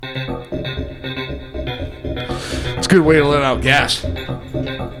Good way to let out gas. What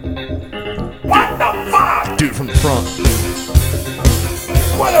the fuck? Dude from the front.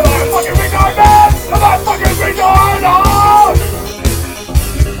 What am I, fucking retard, man? Am I fucking retard? Oh!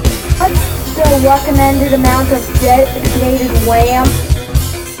 What's the recommended amount of dedicated wham?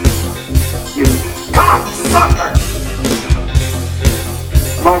 You cocksucker!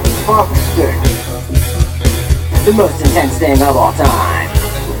 My fuck stick. The most intense thing of all time.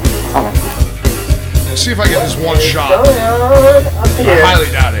 See if I get this one shot. Up I here. highly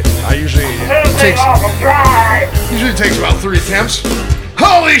doubt it. I usually Take off and drive! usually takes about 3 attempts.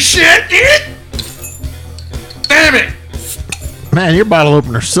 Holy shit, dude! Damn it! Man, your bottle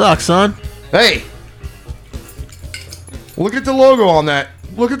opener sucks, son. Hey, look at the logo on that.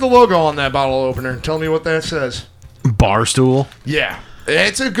 Look at the logo on that bottle opener. Tell me what that says. Barstool. Yeah,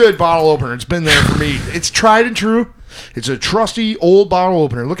 it's a good bottle opener. It's been there for me. It's tried and true. It's a trusty old bottle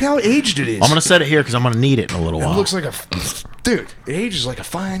opener. Look how aged it is. I'm gonna set it here because I'm gonna need it in a little It while. looks like a dude. It ages like a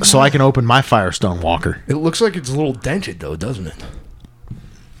fine. So wine. I can open my Firestone Walker. It looks like it's a little dented though, doesn't it?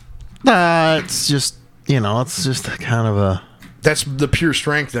 It's just, it's just a kind of a. That's the pure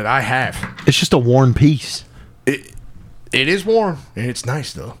strength that I have. It's just a worn piece. It is warm and it's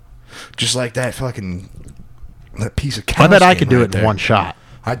nice though. Just like that piece of cow I bet I skin could do right it in there. one shot.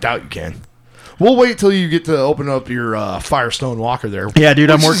 I doubt you can. We'll wait till you get to open up your Firestone Walker there. Yeah,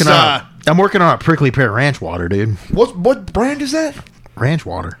 dude, I'm Which working is, on. I'm working on a prickly pear ranch water, dude. What brand is that? Ranch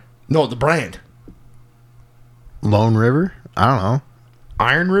water. No, the brand. Lone River. I don't know.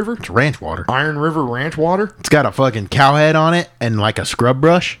 Iron River. It's ranch water. Iron River Ranch Water. It's got a fucking cow head on it and like a scrub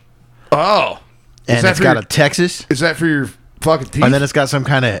brush, Oh, and it's got a Texas, Is that for your fucking teeth? and then it's got some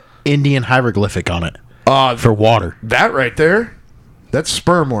kind of Indian hieroglyphic on it for water, that right there. That's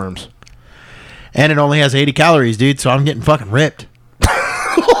sperm worms. and it only has 80 calories, dude. So I'm getting fucking ripped.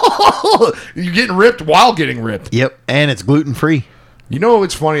 You're getting ripped while getting ripped. Yep, and it's gluten free. You know,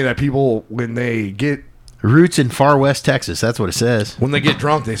 it's funny that people when they get Roots in far west Texas. That's what it says.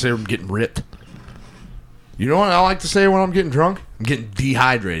 drunk, they say I'm getting ripped. You know what I like to say when I'm getting drunk? I'm getting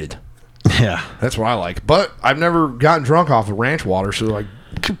dehydrated. Yeah. That's what I like. But I've never gotten drunk off of ranch water, so I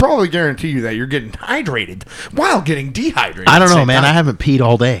can probably guarantee you that you're getting hydrated while getting dehydrated. I at don't the know, same man. time. I haven't peed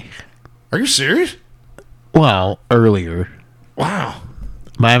all day. Are you serious? Well, earlier. Wow.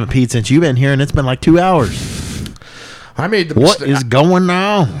 But I haven't peed since you've been here, and it's been like 2 hours. I made the What is going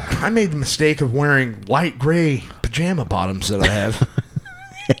on? I made the mistake of wearing light gray pajama bottoms that I have.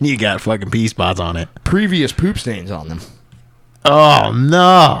 And you got fucking pee spots on it. Previous poop stains on them. Oh,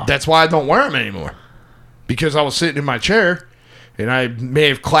 no. That's why I don't wear them anymore. Because I was sitting in my chair and I may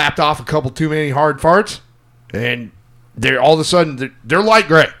have clapped off a couple too many hard farts, and they're all of a sudden they're light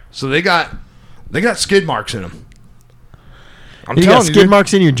gray, so they got skid marks in them. I'm You got telling skid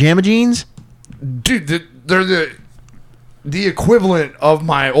marks in your JAMA jeans? dude. They're the equivalent of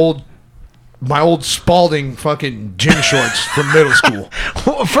my old Spalding fucking gym shorts from middle school.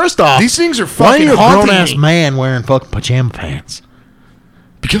 Well, first off, These things are why are fucking you a haunting grown-ass me man wearing fucking pajama pants?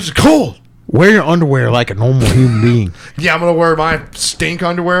 because it's cold. Wear your underwear like a normal human being. Yeah, I'm gonna wear my stink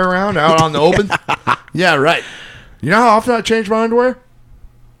underwear around out on the open. Yeah, right. You know how often I change my underwear?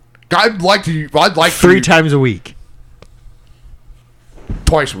 I'd like 3 times a week.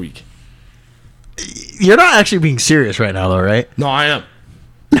 twice a week. You're not actually being serious right now, though, right? No, I am.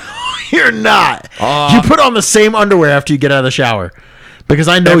 You're not. You put on the same underwear after you get out of the shower, because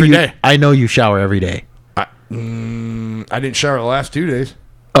I know Every you. day. I know you shower every day. I didn't shower the last 2 days,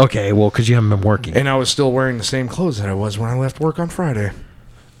 Okay, well, because you haven't been working. and I was still wearing the same clothes that I was when I left work on Friday.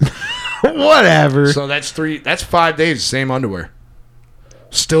 Whatever. So that's 5 days of same underwear.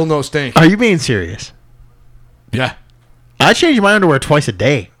 Still no stink. Are you being serious? Yeah. I change my underwear twice a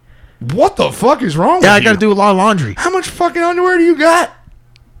day. What the fuck is wrong with Yeah, I you? got to do a lot of laundry. How much fucking underwear do you got?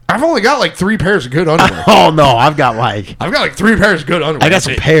 I've only got like 3 pairs of good underwear. Oh no, I've got like I've got like 3 pairs of good underwear. I got That's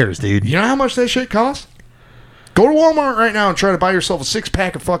some it. pairs, dude. You know how much that shit costs? Go to Walmart right now and try to buy yourself a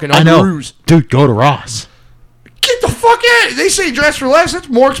 6-pack of fucking I know, underoos. dude. Go to Ross. Get the fuck out! They say dress for less. That's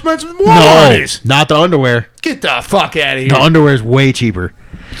more expensive than Walmart No, is. not the underwear. Get the fuck out of here. The underwear is way cheaper.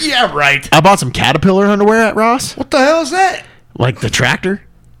 Yeah, right. I bought some Caterpillar underwear at Ross, What the hell is that? like the tractor.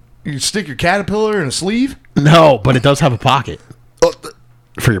 You stick your caterpillar in a sleeve? No, but it does have a pocket A,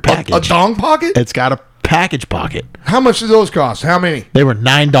 for your package. a dong pocket? It's got a package pocket. How much do those cost? How many? They were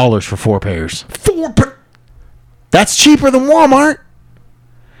 $9 for 4 pairs. 4 That's cheaper than Walmart.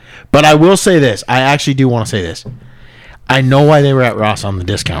 But I will say this. I actually do want to say this. I know why they were at Ross on the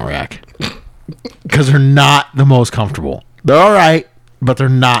discount rack. Because they're not the most comfortable. They're all right, but they're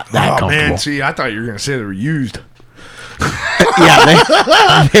not that Oh, comfortable. man. See, I thought you were going to say they were used.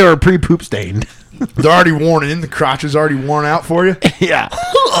 Yeah, they were pre-poop stained. They're already worn in. The crotch is already worn out for you. Yeah.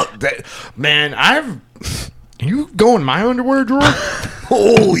 Man, you go in my underwear drawer?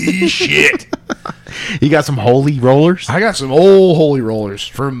 Holy shit. You got some holy rollers? I got some old holy rollers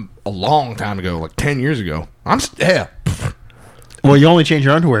from a long time ago, like 10 years ago. Well, you only change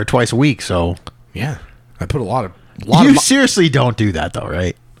your underwear twice a week, so. Yeah. I put a lot of. You seriously don't do that, though,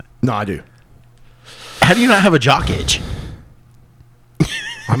 right? No, I do. How do you not have a jock itch?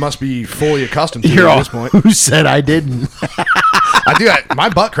 I must be fully accustomed to it You're at all, this point. who said I didn't? I do. My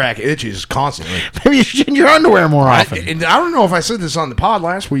butt crack itches constantly. Maybe you should change your underwear more often. And I don't know if I said this on the pod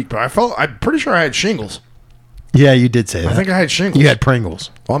last week, but I'm pretty sure I had shingles. Yeah, you did say that. I think I had shingles. You had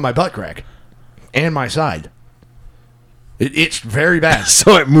Pringles. On my butt crack. And my side. It's very bad.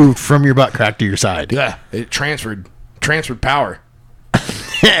 So it moved from your butt crack to your side. Yeah. It transferred power.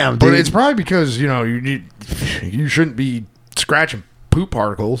 Damn, But dude. it's probably because, you shouldn't be scratching poop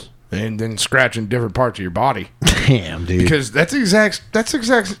particles and then scratching different parts of your body. Damn, dude. Because that's exact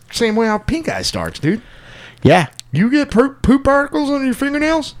same way how pink eye starts, dude. Yeah. You get poop particles on your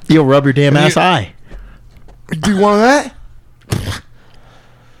fingernails? You'll rub your damn ass eye. You do one of that?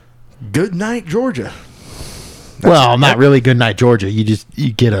 Good night, Georgia. Well, not really good night, Georgia. You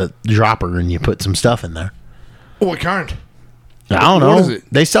get a dropper and you put some stuff in there. What kind? I don't know. What is it?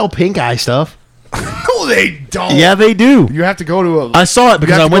 They sell pink eye stuff. No, they don't. Yeah, they do. You have to go to a. I saw it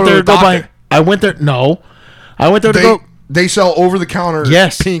because I went there to go buy. I went there. No, I went there to go. They sell over the counter.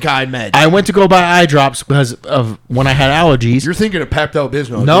 Yes. Pink eye meds. I went to go buy eye drops because of when I had allergies. You're thinking of Pepto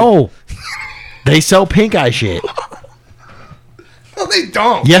Bismol. No, they sell pink eye shit. No, they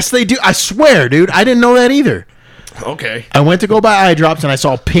don't. Yes, they do. I swear, dude. I didn't know that either. Okay. I went to go buy eye drops and I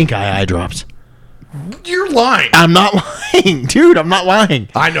saw pink eye drops. You're lying. I'm not lying, dude. I'm not lying.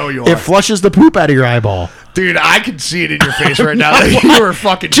 I know you are. It flushes the poop out of your eyeball. Dude, I can see it in your face right now. That you are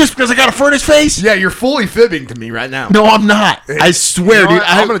fucking. Just because I got a furnace face? Yeah, you're fully fibbing to me right now. No, I'm not. I swear, You know dude. what?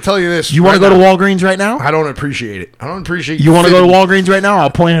 I'm going to tell you this. You want to right go to now. Walgreens right now? I don't appreciate it. I don't appreciate You want to go to fibbing. Walgreens right now? I'll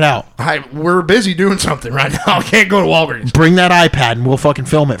point it out. We're busy doing something right now. I can't go to Walgreens. Bring that iPad and we'll fucking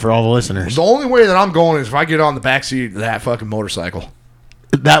film it for all the listeners. The only way that I'm going is if I get on the backseat of that fucking motorcycle.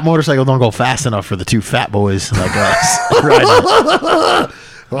 That motorcycle don't go fast enough for the two fat boys like us. Right.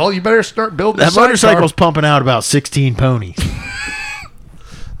 Well, you better start building That a sidecar. motorcycle's pumping out about 16 ponies.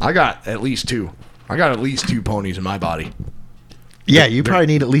 I got at least two. I got at least two ponies in my body. Yeah, you probably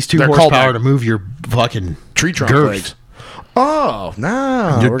need at least 2 they're called horsepower like to move your fucking Tree trunk girth. legs. Oh,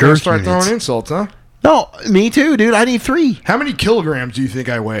 no. Your We're going girth to start units. throwing insults, huh? No, me too, dude. I need 3. How many kilograms do you think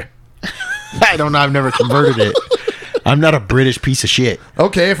I weigh? I don't know. I've never converted it. I'm not a British piece of shit.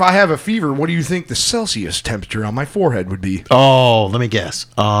 Okay, if I have a fever, what do you think the Celsius temperature on my forehead would be? Oh, let me guess.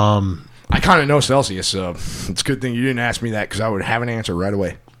 I kind of know Celsius, so it's a good thing you didn't ask me that because I would have an answer right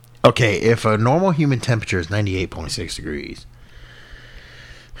away. Okay, if a normal human temperature is 98.6 degrees.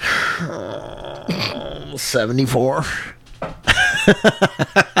 74.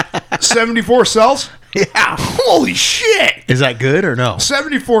 74 Celsius? Yeah. Holy shit! Is that good or no?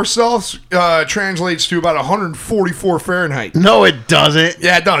 74 Celsius translates to about 144 Fahrenheit. No, it doesn't.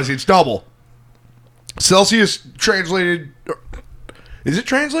 Yeah, it does. It's double. Celsius translated... Is it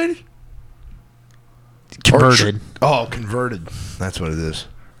translated? Converted. Converted. That's what it is.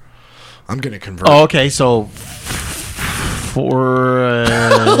 I'm going to convert. Oh, okay. So,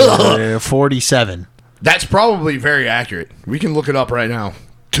 47. That's probably very accurate. We can look it up right now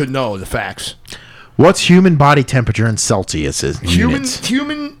to know the facts. What's human body temperature in Celsius? Human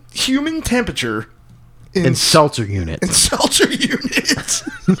temperature in seltzer units. in seltzer units.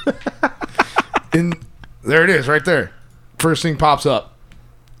 There it is, right there. First thing pops up.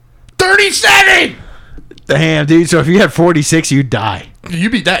 37. Damn, dude. So if you had 46, you'd die.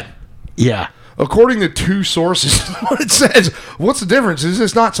 You'd be dead. Yeah. According to 2 sources, what it says. What's the difference? Is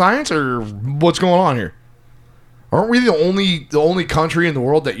this not science or what's going on here? Aren't we the only country in the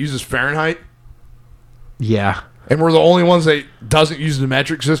world that uses Fahrenheit? Yeah. And we're the only ones that doesn't use the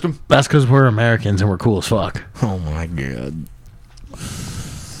metric system? That's because we're Americans and we're cool as fuck. Oh my god.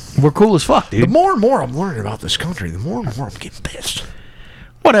 We're cool as fuck, The dude. more and more I'm learning about this country, the more and more I'm getting pissed.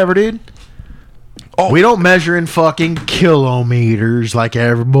 Whatever, dude. Oh. We don't measure in fucking kilometers like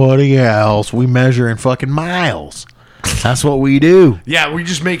everybody else. We measure in fucking miles. That's what we do. Yeah, we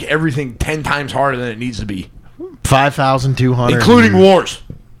just make everything 10 times harder than it needs to be. 5,200. Including wars.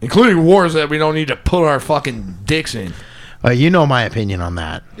 Including wars that we don't need to put our fucking dicks in. You know my opinion on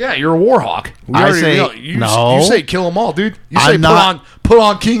that. Yeah, you're a war hawk. I say no. You say kill them all, dude. You say I'm not- put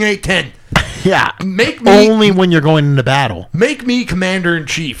on King 810. Yeah. Make me Only when you're going into battle. Make me commander in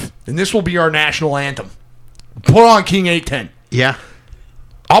chief, and this will be our national anthem. Put on King 810. Yeah.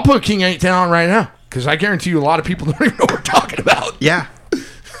 I'll put King 810 on right now because I guarantee you a lot of people don't even know what we're talking about. Yeah.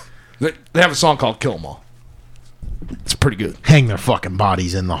 They have a song called Kill 'Em All. It's pretty good. Hang their fucking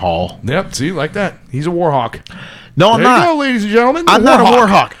bodies in the hall. Yep, see, like that. He's a war hawk. No, I'm There you not. go, ladies and gentlemen. I'm not a war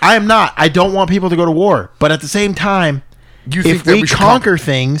hawk. I am not. I don't want people to go to war. But at the same time, You think if that we should conquer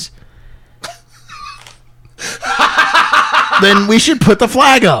things, then we should put the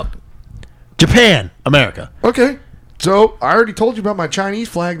flag up. Japan, America. Okay. So, I already told you about my Chinese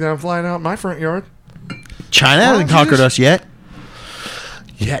flag that I'm flying out in my front yard. China hasn't you conquered just- us yet.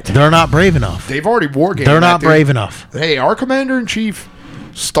 Yet. They're not brave enough. They've already war gamed. They're that, not dude. brave enough. Hey, our commander-in-chief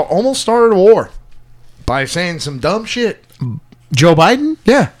almost started a war by saying some dumb shit. Joe Biden?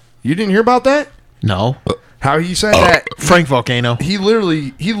 Yeah. You didn't hear about that? No. How he said that Frank Volcano. he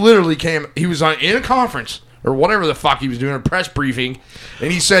literally came, he was in a conference or whatever the fuck he was doing, a press briefing,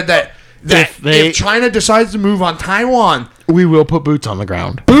 and he said that if China decides to move on Taiwan, We will put boots on the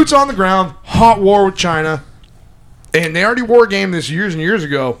ground. boots on the ground, hot war with China, and they already war gamed this years and years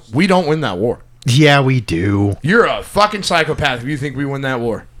ago. We don't win that war. Yeah, we do. You're a fucking psychopath if you think we win that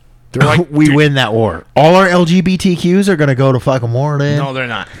war. They're like, we dude, win that war. All our LGBTQs are going to go to fucking war then. No, they're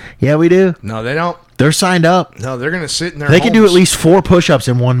not. Yeah, we do. No, they don't. They're signed up. No, they're gonna sit in their. They can do homes. at least 4 push-ups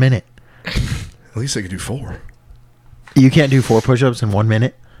in 1 minute. At least they can do 4. You can't do 4 push-ups in 1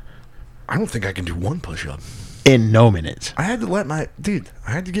 minute? I don't think I can do 1 push-up. In no minutes. I had to let I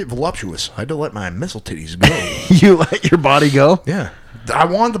had to get voluptuous. I had to let my missile titties go. You let your body go? Yeah. I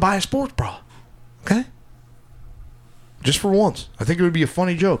wanted to buy a sports bra. Okay? Just for once. I think it would be a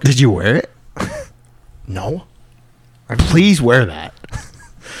funny joke. Did you wear it? No. Please wear that.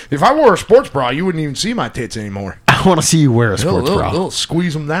 If I wore a sports bra, you wouldn't even see my tits anymore. I want to see you wear a sports bra. They'll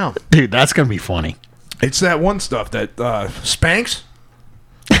squeeze them down. Dude, that's going to be funny. It's that one stuff that Spanx.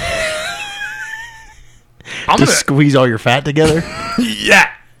 I'm Just squeeze all your fat together?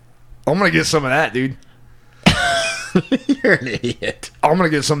 yeah. I'm going to get some of that, dude. You're an idiot. I'm going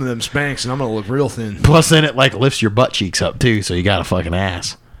to get some of them Spanx and I'm going to look real thin. Plus, then it like lifts your butt cheeks up too, so you got a fucking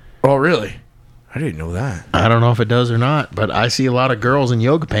ass. Oh, really? I didn't know that. I don't know if it does or not, but I see a lot of girls in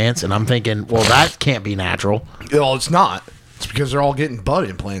yoga pants, and I'm thinking, well, that can't be natural. Well, it's not. It's because they're all getting butt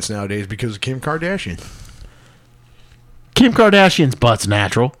implants nowadays because of Kim Kardashian. Kim Kardashian's butt's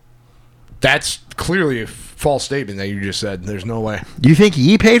natural. That's clearly a false statement that you just said. There's no way. You think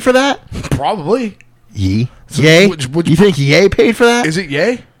Ye paid for that? Probably. Ye? So Ye? would You think Ye paid for that? Is it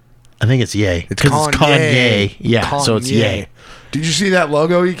Ye? I think it's Ye. It's 'Cause it's Kanye. Yeah, so it's Ye. Did you see that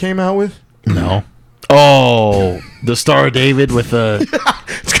logo he came out with? No. Oh, the Star of David with the...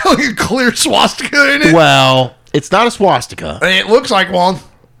 It's got like a clear swastika in it. Well, it's not a swastika. And it looks like one.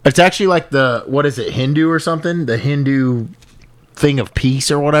 It's actually like the, what is it, Hindu or something? The Hindu thing of peace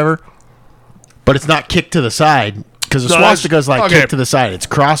or whatever. But it's not kicked to the side. Because the No, that's- swastika is like okay. kicked to the side. It's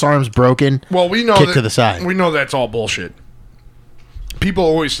cross arms broken. Well, we know Kick to the side. We know that's all bullshit. People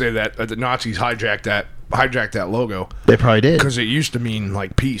always say that the Nazis hijacked that logo They probably did. because it used to mean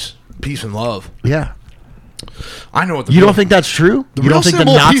like peace and love. Yeah. I know what the You real- don't think that's true? the You real don't think the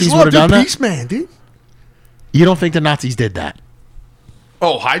symbol of peace, Nazis love, would have dude, done that? Peace man, dude. You don't think the Nazis did that?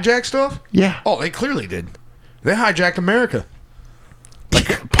 Oh, hijack stuff? Yeah. Oh, they clearly did. They hijacked America.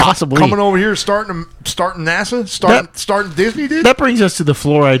 Possibly. Coming over here, starting NASA, starting Disney, dude. That brings us to the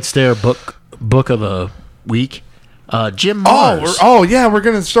Fluoride Stare book of the week. Jim Oh, Mars. yeah, we're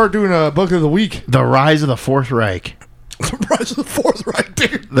gonna start doing a book of the week. The Rise of the Fourth Reich. The Rise of the Fourth Reich,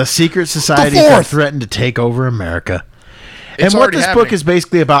 dude. The secret societies The that fourth. threaten to take over America. It's And what already this happening. book is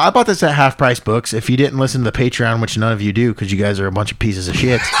basically about, I bought this at Half Price Books. If you didn't listen to the Patreon, which none of you do because you guys are a bunch of pieces of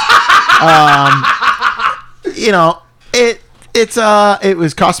shit, you know, it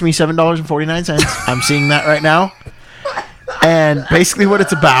was costing me $7.49. I'm seeing that right now. And basically what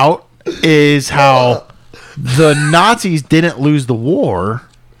it's about is how the Nazis didn't lose the war,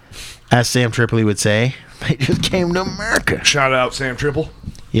 as Sam Tripoli would say. They just came to America. Shout out Sam Triple.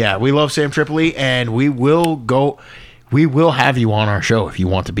 Yeah, we love Sam Tripoli, and we will have you on our show if you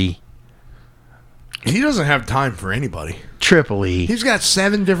want to be. He doesn't have time for anybody. Tripoli. He's got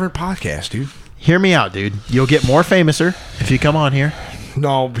 7 different podcasts, dude. Hear me out, dude. You'll get more famouser if you come on here.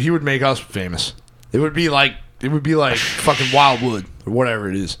 No, he would make us famous. It would be like fucking Wildwood or whatever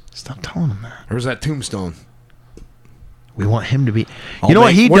it is. Stop telling him that. Or is that Tombstone? We want him to be. I'll You know what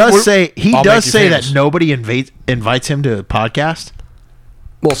make- he what- does what- say? He I'll does make you say famous. that nobody invites him to a podcast.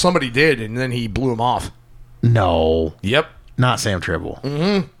 Well, somebody did, and then he blew him off. No, Yep. not Sam Tripoli.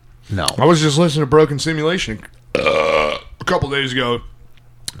 Mm-hmm. No. I was just listening to Broken Simulation a couple days ago,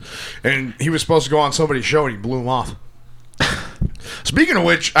 and he was supposed to go on somebody's show, and he blew him off. Speaking of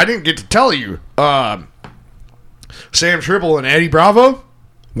which, I didn't get to tell you. Sam Tripple and Eddie Bravo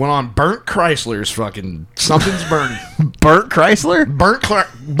went on Burnt Chrysler's fucking Something's Burning. Burt Chrysler? Burnt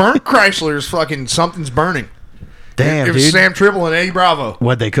Chrysler's fucking Something's Burning. Damn, It was dude. Sam Tripple and Eddie Bravo.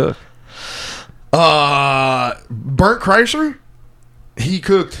 What'd they cook? Burnt Chrysler, he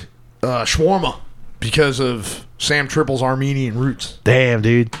cooked shawarma because of Sam Tripple's Armenian roots. Damn,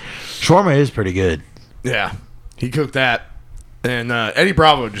 dude. Shawarma is pretty good. Yeah, he cooked that. And Eddie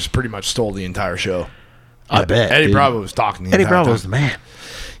Bravo just pretty much stole the entire show. I bet. Eddie dude. Bravo was talking the Eddie entire Bravo's time. the man.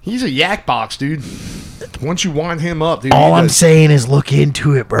 He's a yak box, dude. Once you wind him up, dude. All I'm saying is look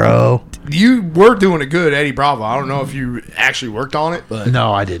into it, bro. You were doing a good Eddie Bravo. I don't know if you actually worked on it, but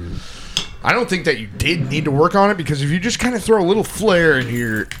No, I didn't. I don't think that you did need to work on it, because if you just kind of throw a little flair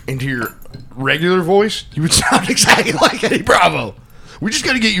into your regular voice, you would sound exactly like Eddie Bravo. We just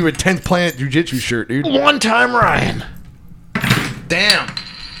got to get you a 10th Planet Jiu-Jitsu shirt, dude. One time, Ryan. Damn.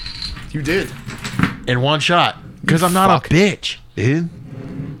 You did. In one shot. Because I'm not fuck. a bitch, dude.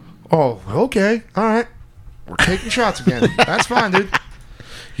 Oh, okay. All right. We're taking shots again. That's fine, dude.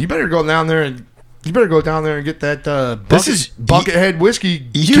 You better go down there and get that Buckethead whiskey.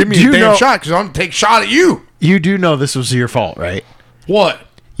 you Give me do a damn know- shot, because I'm going to take a shot at you. You do know this was your fault, right? What?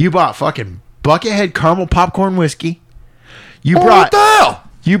 You bought fucking Buckethead caramel popcorn whiskey. You Oh, brought what the hell?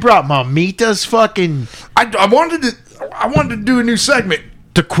 You brought Mamita's fucking I wanted to do a new segment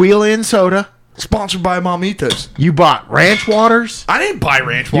tequila and soda. sponsored by Mamitas. You bought ranch waters. I didn't buy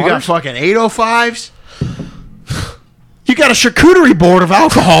ranch You water. got fucking 805s. You got a charcuterie board of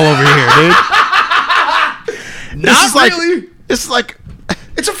alcohol over here, dude. Not really. This is like,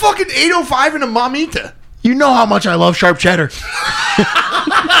 It's a fucking 805 and a Mamita. you know how much I love sharp cheddar.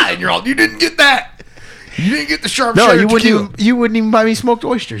 And you didn't get that. You didn't get the sharp No, cheddar you wouldn't tequila. even, you wouldn't even buy me smoked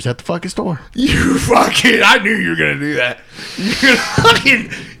oysters at the fucking store. You fucking, I knew you were going to do that.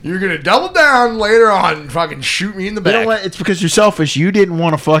 You're going to double down later on and fucking shoot me in the back. You know what? It's because you're selfish. You didn't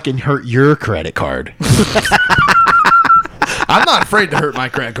want to fucking hurt your credit card. I'm not afraid to hurt my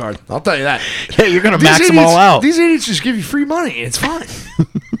credit card. I'll tell you that. Yeah, you're gonna These max them idiots- all out. These idiots just give you free money. It's fine.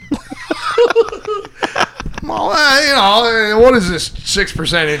 Well, what is this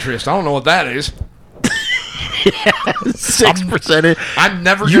 6% interest? I don't know what that is. 6%. I'm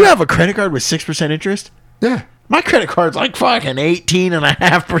never You gonna- have a credit card with 6% interest? Yeah. My credit card's like fucking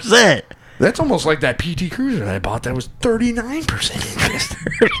 18.5%. That's almost like that PT Cruiser that I bought that was 39% interest.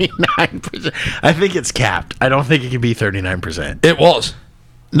 39%. I think it's capped. I don't think it can be 39%. It was.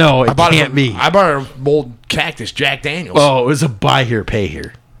 No, it Bought it can't from- be. I bought an old Cactus Jack Daniels. Oh, it was a buy here, pay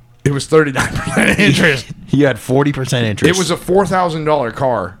here. It was 39% interest. You had 40% interest. It was a $4,000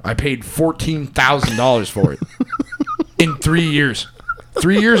 car. I paid $14,000 for it in 3 years.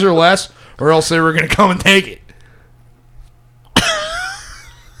 3 years or less, or else they were going to come and take it.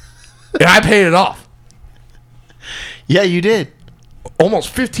 And I paid it off. Yeah, you did. Almost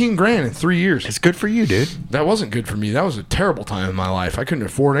 15 grand in 3 years. It's good for you, dude. That wasn't good for me. That was a terrible time in my life. I couldn't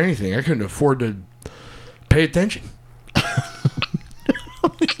afford anything. I couldn't afford to pay attention.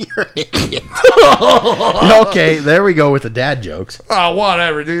 You're an idiot. Okay, there we go with the dad jokes. Oh,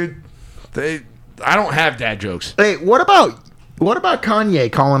 whatever, dude. I don't have dad jokes. Hey, what about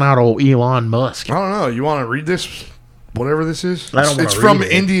Kanye calling out old Elon Musk? I don't know. You want to read this? Whatever this is? I don't wanna It's from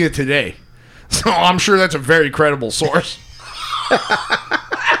read it. India Today. So I'm sure that's a very credible source.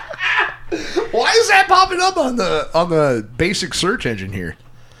 Why is that popping up on the basic search engine here?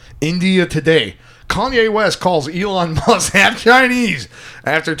 India Today. Kanye West calls Elon Musk half Chinese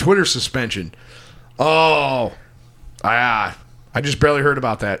after Twitter suspension. Oh, I just barely heard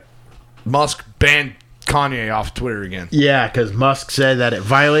about that. Musk banned Kanye off Twitter again. Yeah, because Musk said that it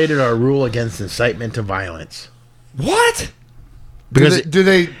violated our rule against incitement to violence. What? Because It's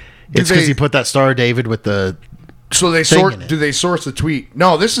because he put that Star of David with the. So they thing in it. do they source the tweet?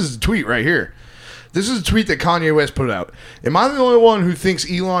 No, this is the tweet right here. This is a tweet that Kanye West put out. Am I the only one who thinks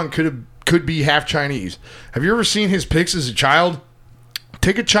Elon could be half Chinese? Have you ever seen his pics as a child?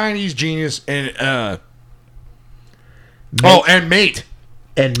 Take a Chinese genius and mate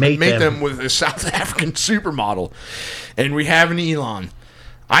And mate them with a South African supermodel, and we have an Elon.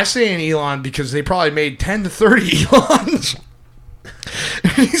 I say an Elon because they probably made 10 to 30 Elons.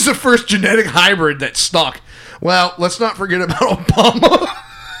 He's the first genetic hybrid that stuck. Well, let's not forget about Obama.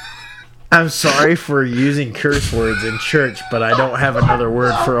 I'm sorry for using curse words in church, but I don't have another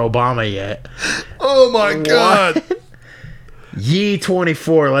word for Obama yet. Oh my God. Ye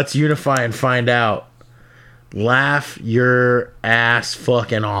 24, let's unify and find out. Laugh your ass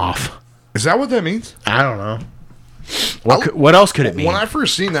fucking off. Is that what that means? I don't know. What else could it mean? When I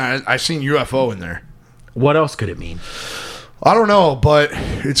first seen that, I seen UFO in there. What else could it mean? I don't know, but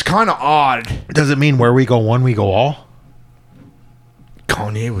it's kind of odd. Does it mean where we go one, we go all?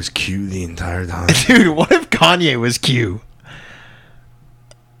 Kanye was Q the entire time. Dude, what if Kanye was Q?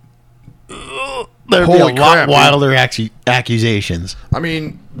 There'd Holy be a lot crap, dude. wilder accusations. I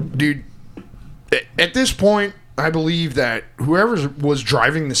mean, dude, at this point, I believe that whoever was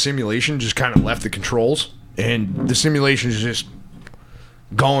driving the simulation just kind of left the controls, and the simulation is just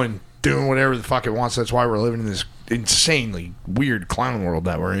going, doing whatever the fuck it wants. That's why we're living in this insanely weird clown world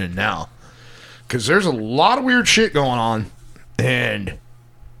that we're in now. Because there's a lot of weird shit going on, and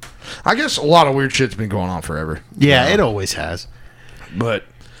I guess a lot of weird shit's been going on forever. Yeah, it always has. But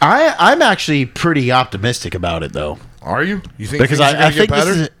I'm actually pretty optimistic about it, though. are you? You think Because things are gonna I think get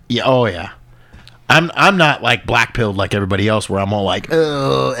better? this is... Yeah, oh, yeah. I'm not like black-pilled like everybody else where I'm all like,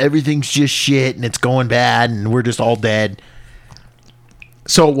 oh, everything's just shit and it's going bad and we're just all dead.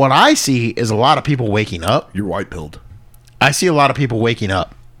 So what I see is a lot of people waking up. You're white-pilled. I see a lot of people waking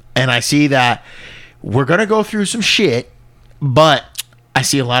up. And I see that we're going to go through some shit, but I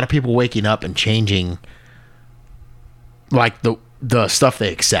see a lot of people waking up and changing like the stuff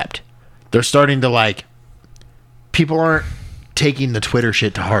they accept. They're starting to like, people aren't taking the Twitter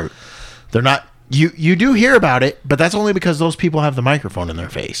shit to heart. They're not, you do hear about it, but that's only because those people have the microphone in their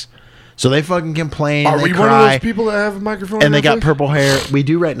face. So they fucking complain, Are they we cry, one of those people that have a microphone? and in they their got face? purple hair. We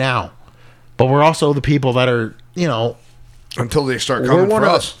do right now. But we're also the people that are, you know, Until they start coming one for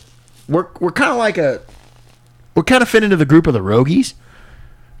of- us. we're kind of like we're kind of fit into the group of the Rogies.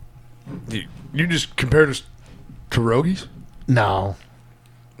 You just compared us to Rogies? No.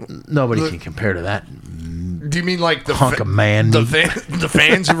 Nobody can compare to that. Do you mean like the Hunk of man the, meat. the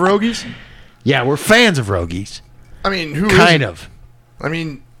fans of Rogies? Yeah, we're fans of Rogies. I mean, who Kind isn't? of. I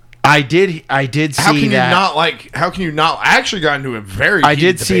mean, I did see how can that. you not like? How can you not? I actually got into a very. I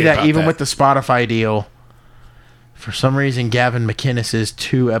heated did see debate that about even with the Spotify deal. For some reason, Gavin McInnes's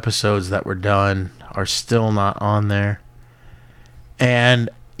 2 episodes that were done are still not on there. And,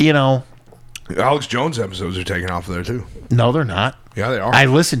 you know, Alex Jones episodes are taken off of there too. no, they're not. Yeah, they are. I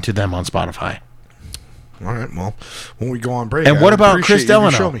listened to them on Spotify. All right, well, when we go on break, And I what about Chris appreciate you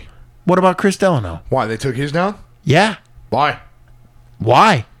if you Show Delano? me What about Chris Delano? why they took his down. Yeah. Why?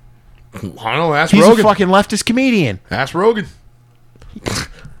 Why? I don't know. Ask He's Rogan. a fucking leftist comedian. Ask Rogan.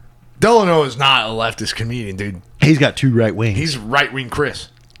 Delano is not a leftist comedian, dude. He's got 2 right wings. He's right wing Chris.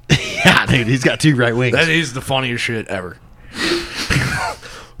 Yeah, dude, he's got 2 right wings. That is the funniest shit ever.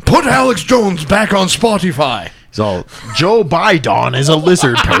 Put Alex Jones back on Spotify. He's all, Joe Biden is a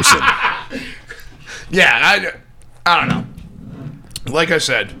lizard person. Yeah, I don't know. Like I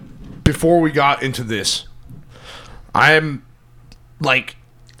said, before we got into this, I'm like,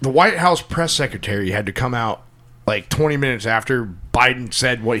 the White House press secretary had to come out like 20 minutes after Biden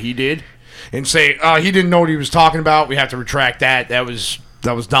said what he did and say, he didn't know what he was talking about. We have to retract that. That was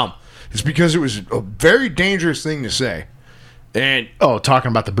dumb. It's because it was a very dangerous thing to say. And Oh, talking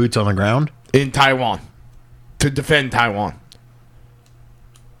about the boots on the ground? in Taiwan, to defend Taiwan.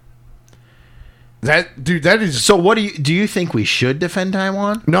 That is So what do you think we should defend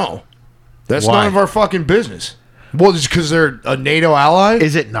Taiwan? no. That's Why? none of our fucking business. Well, it's because they're a NATO ally.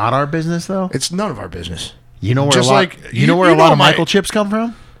 Is it not our business though? It's none of our business. You know where Just a lot, like- you know where you a lot know of my- microchips come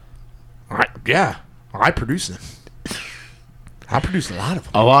from? Yeah, I produce them. I produce a lot of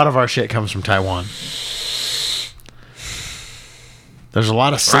them. A lot of our shit comes from Taiwan. There's a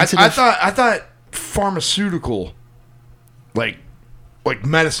lot of sensitive. I thought pharmaceutical, like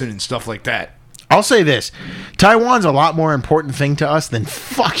medicine and stuff like that. I'll say this: Taiwan's a lot more important thing to us than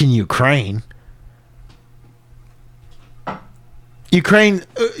fucking Ukraine. Ukraine.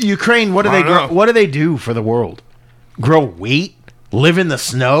 What do I they don't grow? know. What do they do for the world? Grow wheat? Live in the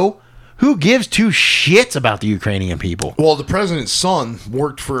snow? Who gives 2 shits about the Ukrainian people? Well, the president's son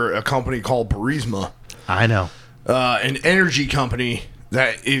worked for a company called Burisma, I know. an energy company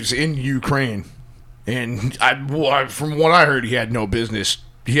that is in Ukraine. And from what I heard, he had no business.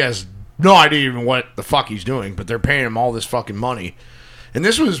 He has no idea even what the fuck he's doing, but they're paying him all this fucking money. And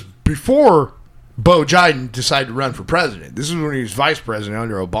this was before Bo Biden decided to run for president. This is when he was vice president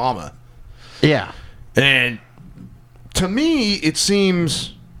under Obama. Yeah. And to me, it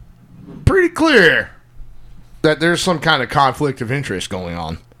seems pretty clear that there's some kind of conflict of interest going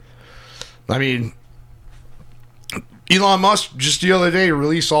on. I mean, Elon Musk just the other day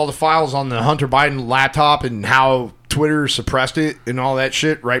released all the files on the Hunter Biden laptop and how Twitter suppressed it and all that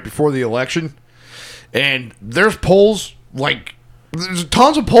shit right before the election. And there's polls, like, there's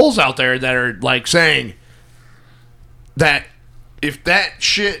tons of polls out there that are, like, saying that if that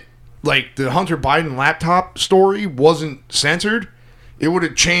shit, like, the Hunter Biden laptop story wasn't censored, it would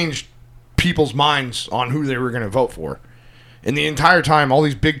have changed people's minds on who they were going to vote for. And the entire time, all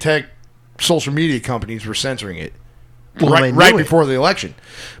these big tech social media companies were censoring it. Well, they right knew it. before the election.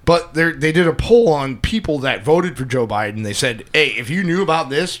 But they did a poll on people that voted for Joe Biden. They said, hey, if you knew about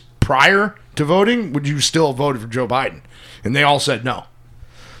this prior to voting, would you still have voted for Joe Biden? And they all said no.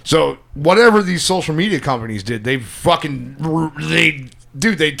 So whatever these social media companies did, they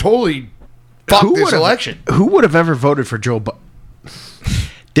totally fucked this election. Who would have ever voted for Joe Biden?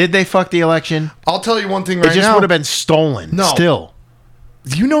 Did they fuck the election? I'll tell you one thing right now. It just would have been stolen. No. Still.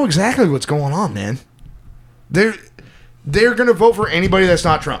 You know exactly what's going on, man. They're going to vote for anybody that's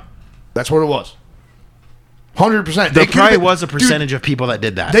not Trump. That's what it was. 100%. There probably was a percentage of people that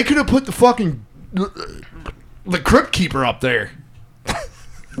did that. They could have put the fucking the Crypt Keeper up there.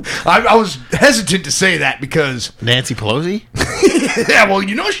 I was hesitant to say that because Nancy Pelosi? yeah, well,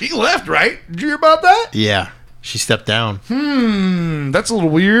 she left, right? Did you hear about that? Yeah. She stepped down. That's a little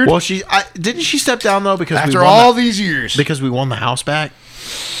weird. Well, didn't she step down though because after all these years, because we won the House back?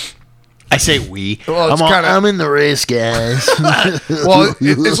 I say we. Well, I'm in the race, guys. well,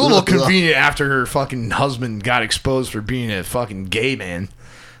 it's a little convenient after her fucking husband got exposed for being a fucking gay man.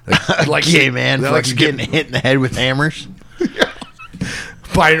 Like gay man that likes fucking to getting hit in the head with hammers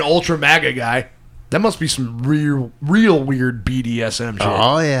by an ultra MAGA guy. That must be some real weird BDSM shit.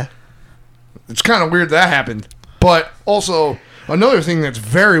 Oh yeah. It's kind of weird that happened. But also, another thing that's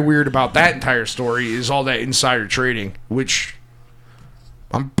very weird about that entire story is all that insider trading, which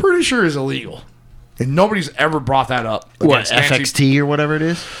I'm pretty sure is illegal. And nobody's ever brought that up. What, against Nancy- FXT or whatever it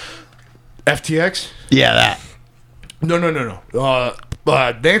is? FTX? Yeah, that. No.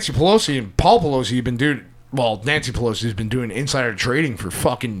 Nancy Pelosi and Paul Pelosi have been doing... Well, Nancy Pelosi has been doing insider trading for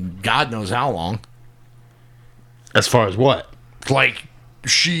fucking God knows how long. As far as what? Like,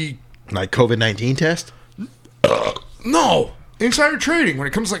 she... Like COVID-19 test? No! Insider trading when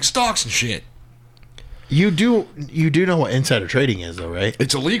it comes to, like, stocks and shit. You do know what insider trading is, though, right?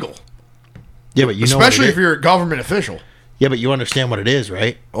 It's illegal. Yeah, but Especially if you're a government official. Yeah, but you understand what it is,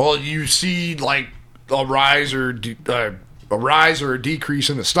 right? Well, you see, like, a rise or a decrease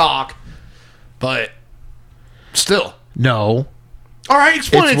in the stock, but still. No. All right,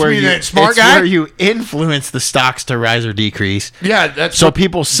 explain it to me then, smart it's guy. where you influence the stocks to rise or decrease. Yeah, that's so what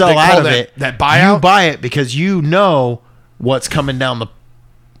people they sell call out of that, it. That buyout? You buy it because you know what's coming down the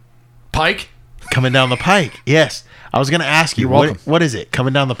pike. Coming down the pike. Yes. I was going to ask you, You're welcome. what is it?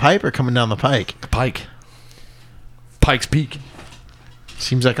 Coming down the pipe or coming down the pike? The pike. Pike's Peak.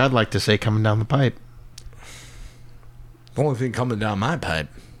 Seems like I'd like to say coming down the pipe. The only thing coming down my pipe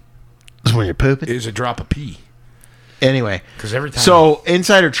Is when you're pooping. is a drop of pee. Anyway. Because every time. So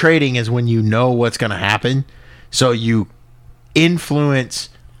insider trading is when you know what's going to happen. So you influence...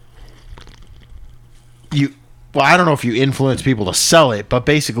 Well, I don't know if you influence people to sell it, but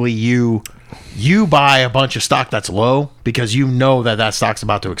basically you buy a bunch of stock that's low because you know that stock's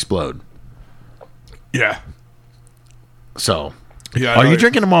about to explode. Yeah. So, Yeah. are you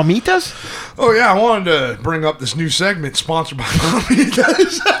drinking the Mamitas? Oh, yeah. I wanted to bring up this new segment sponsored by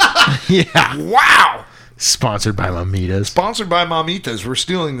Mamitas. Yeah. Wow. Sponsored by Mamitas. Sponsored by Mamitas. We're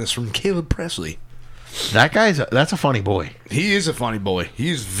stealing this from Caleb Presley. That guy's that's a funny boy. He is a funny boy.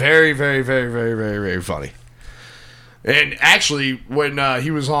 He's very, very, very, very, very, very funny. And actually, when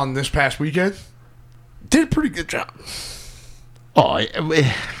he was on this past weekend, did a pretty good job. Oh,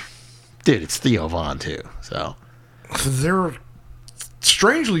 dude, it's Theo Von too. So They're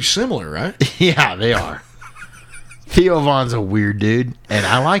strangely similar, right? yeah, they are. Theo Von's a weird dude, and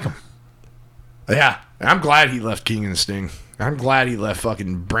I like him. Yeah. I'm glad he left King and the Sting. I'm glad he left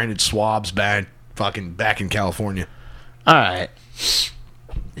fucking Brandon Schwab's band fucking back in California. All right.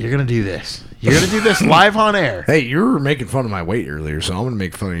 You're going to do this. You're going to do this live on air. Hey, you were making fun of my weight earlier, so I'm going to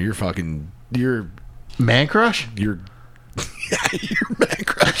make fun of your Man crush? your man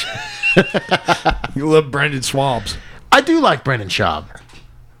crush. You love Brandon Schwab's. I do like Brendan Schaub.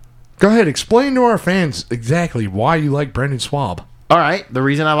 Go ahead, explain to our fans exactly why you like Brandon Schwab. All right. The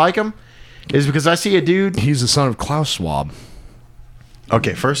reason I like him is because I see a dude. He's the son of Klaus Schwab.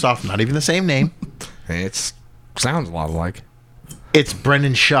 Okay, first off, not even the same name. It sounds a lot alike. It's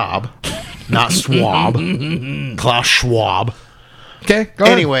Brendan Schaub, not Schwab. Klaus Schwab. Okay, go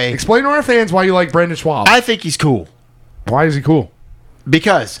ahead. Anyway. Explain to our fans why you like Brandon Schwab. I think he's cool. Why is he cool?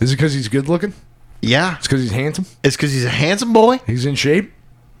 Because, Is it because he's good looking? yeah, It's because he's handsome? it's because he's a handsome boy. He's in shape?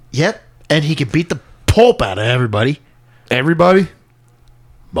 Yep. And he can beat the pulp out of everybody. Everybody?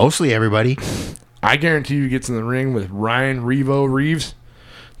 Mostly everybody. I guarantee you he gets in the ring with Ryan Revo Reeves,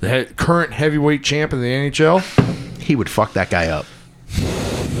 the current heavyweight champ of the NHL. He would fuck that guy up.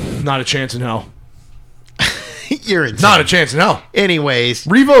 Not a chance in hell. You're insane. Not a chance in hell. Anyways,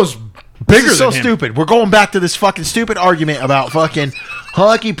 Revo's bigger This is so than him. stupid. We're going back to this fucking stupid argument about fucking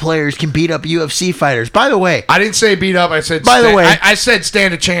hockey players can beat up UFC fighters. By the way, I didn't say beat up. I said. By the way- I said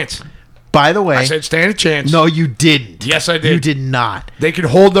stand a chance. I said stand a chance. no, you didn't. Yes, I did. You did not. They could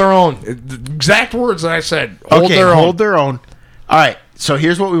hold their own. The exact words that I said. Hold their own. All right. So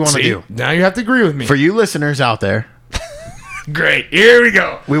here's what we want to See? do Now you have to agree with me. for you listeners out there. Great. Here we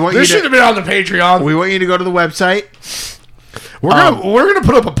go. We want this you to- should have been on the Patreon. We want you to go to the website. We're gonna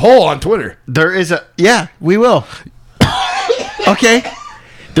put up a poll on Twitter. There is we will. Okay.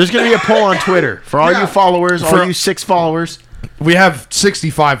 There's going to be a poll on Twitter for all Yeah. you followers, all For- you 6 followers, We have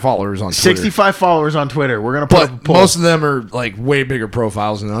 65 followers on Twitter. 65 followers on Twitter. We're going to put up a But poll. most of them are like way bigger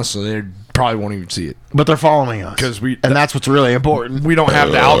profiles than us, so they probably won't even see it. But they're following us. 'Cause and that's what's really important. We don't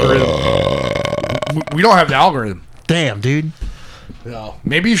have the algorithm. We don't have the algorithm. Damn, dude. No.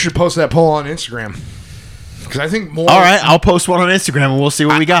 Maybe you should post that poll on Instagram. Because I think more. All right, I'll post one on Instagram and we'll see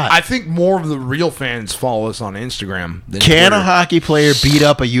what we got. I think more of the real fans follow us on Instagram than Can a Twitter. hockey player beat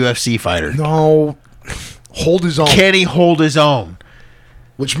up a UFC fighter? No. Hold his own. Can he hold his own?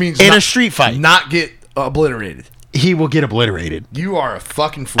 Which means In not, a street fight. not get obliterated. He will get obliterated. You are a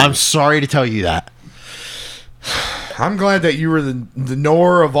fucking fool. I'm sorry to tell you that. I'm glad that you were the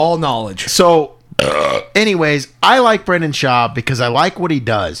knower of all knowledge. So, anyways, I like Brendan Schaub because I like what he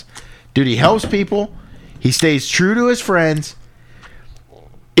does. Dude, he helps people. He stays true to his friends.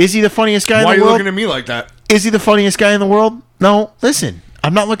 Is he the funniest guy Why are in you the world? looking at me like that? Is he the funniest guy in the world? No. Listen,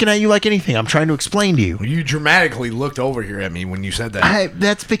 I'm not looking at you like anything. I'm trying to explain to you. You dramatically looked over here at me when you said that.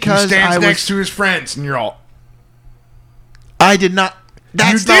 That's He because stands I next was. to his friends, and you're all. I did not.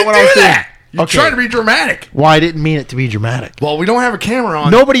 That's you not did what I was do doing. that. You're trying to be dramatic. Well, I didn't mean it to be dramatic. Well, we don't have a camera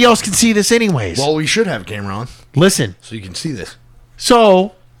on. Nobody else can see this, anyways. Well, we should have a camera on Listen. so you can see this.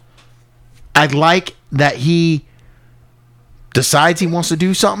 So, I like that he decides he wants to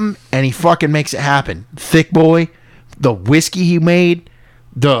do something and he fucking makes it happen. Thick Boy, the whiskey he made,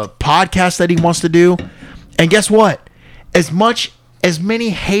 the podcast that he wants to do. And guess what? As many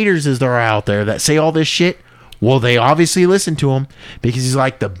haters as there are out there that say all this shit, well, they obviously listen to him because he's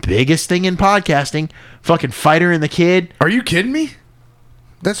like the biggest thing in podcasting. Fucking Fighter and the Kid. Are you kidding me?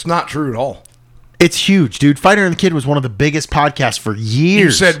 That's not true at all. It's huge, dude. Fighter and the Kid was one of the biggest podcasts for years.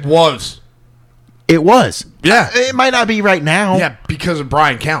 You said was. It was. Yeah. It might not be right now. Yeah, because of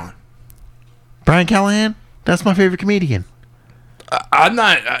Brian Callen. Brian Callahan, that's my favorite comedian. I'm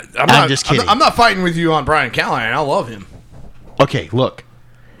not just kidding. I'm not fighting with you on Brian Callahan. I love him. Okay, look.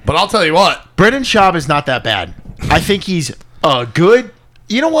 But I'll tell you what. Brendan Schaub is not that bad. I think he's good.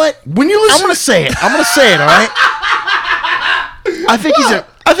 You know what? When you I'm listen gonna say it. I'm gonna say it, all right?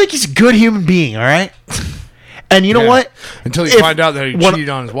 I think he's a good human being, all right? And you know Yeah. what? Until you If- find out that he cheated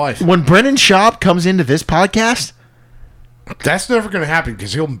on his wife. When Brendan Schaub comes into this podcast, That's never going to happen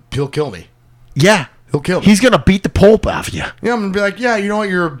because he'll kill me. yeah. He'll kill me. He's gonna beat the pulp out of you. Yeah, I'm going to be like, yeah, you know what?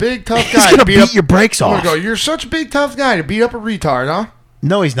 You're a big, tough He's guy. gonna to beat up your brakes I'm off. going to go, you're such a big, tough guy to beat up a retard, huh?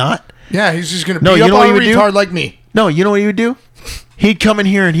 No, he's not. Yeah, he's just going to No, beat you up know what on a he would do? retard like me. No, you know what he would do? He'd come in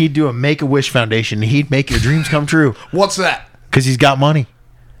here and he'd do a Make-A-Wish Foundation. And he'd make your dreams come true What's that? because he's got money.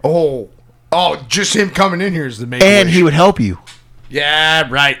 Oh, just him coming in here is the main And wish. he would help you. Yeah,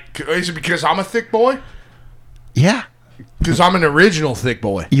 right. Is it because I'm a thick boy? Yeah, Because I'm an original thick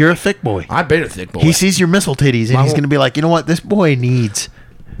boy. you're a thick boy. I bet a thick boy. He sees your missile titties and My he's whole- going to be like, you know what? This boy needs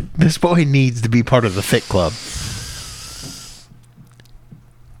to be part of the thick club.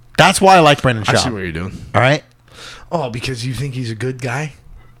 That's why I like Brendan I see Schaub. what you're doing. All right? Oh, because you think he's a good guy?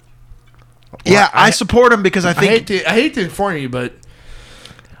 Yeah, I- I support him because I I think hate to inform you, but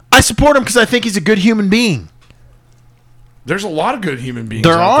I support him because I think he's a good human being. there's a lot of good human beings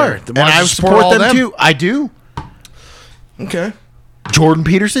There out are, there. and I support them too. I do. Okay. Jordan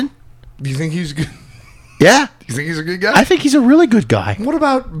Peterson. Do you think he's good? Yeah, You think he's a good guy? I think he's a really good guy. What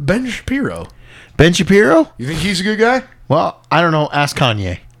about Ben Shapiro? Ben Shapiro. You think he's a good guy? Well, I don't know. Ask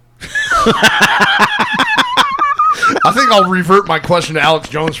Kanye. I think I'll revert my question to Alex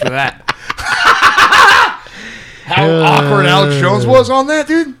Jones for that. How awkward Alex Jones was on that,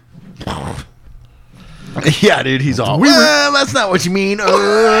 dude. Yeah, dude, he's all. We were- Well, that's not what you mean. He's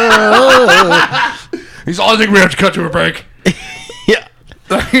all, I think we have to cut to a break. Yeah,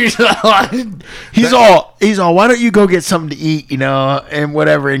 He's he's all. Why don't you go get something to eat, and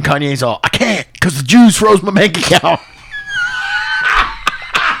whatever? And Kanye's all. I can't because the Jews froze my bank account.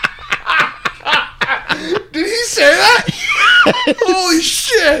 Did he say that? Holy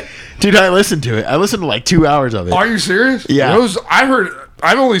shit. Dude, I listened to it. I listened to like 2 hours of it. Are you serious? Yeah. I heard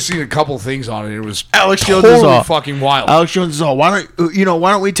I've only seen a couple things on it. It was Alex Jones totally is all fucking wild. Alex Jones is all, why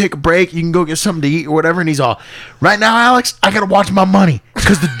don't we take a break? You can go get something to eat or whatever. And he's all, right now, Alex, I gotta watch my money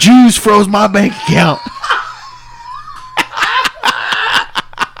because the Jews froze my bank account.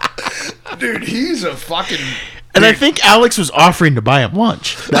 Dude, he's a fucking. And I think Alex was offering to buy him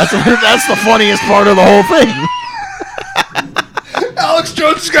lunch. That's the funniest part of the whole thing. Alex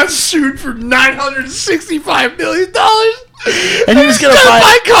Jones got sued for $965 million. And he was gonna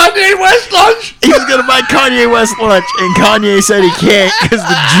buy Kanye West lunch. He was gonna buy Kanye West lunch, and Kanye said he can't because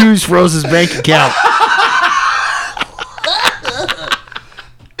the Jews froze his bank account.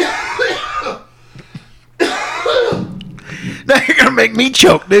 Now you're gonna make me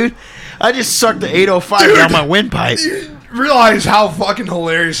choke, dude. I just sucked the 805 down my windpipe. You realize how fucking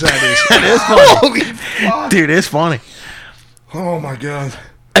hilarious that is? That is funny. Holy fuck. Dude, it's funny. Oh my god.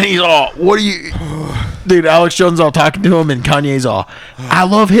 And he's all, what are you... Dude, Alex Jones all talking to him, and Kanye's all, I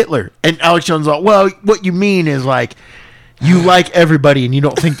love Hitler. And Alex Jones all, well, what you mean is, like, you like everybody, and you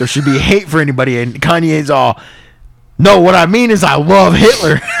don't think there should be hate for anybody. And Kanye's all, no, what I mean is I love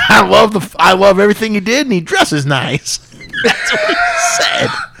Hitler. I love everything he did, and he dresses nice. That's what he said.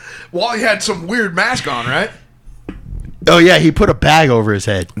 Well, he had some weird mask on, right? Oh, yeah, he put a bag over his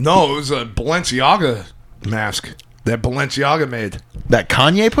head. No, it was a Balenciaga mask that Balenciaga made. That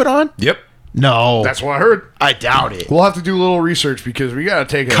Kanye put on? Yep. No. That's what I heard. I doubt it. We'll have to do a little research because we gotta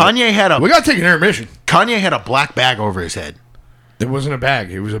take We gotta take an intermission. Kanye had a black bag over his head. It wasn't a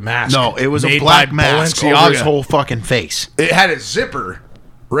bag. It was a mask. No, it was a made black by mask Balenciaga. over his whole fucking face. It had a zipper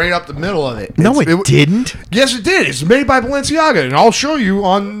right up the middle of it. No, it didn't. Yes, it did. It's made by Balenciaga, and I'll show you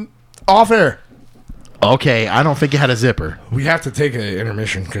on off air. Okay, I don't think it had a zipper. We have to take an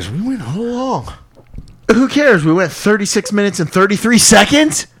intermission because we went a little long. Who cares? We went 36 minutes and 33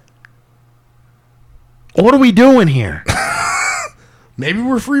 seconds? What are we doing here? Maybe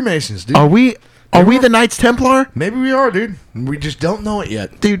we're Freemasons, dude. Are we the Knights Templar? Maybe we are, dude. We just don't know it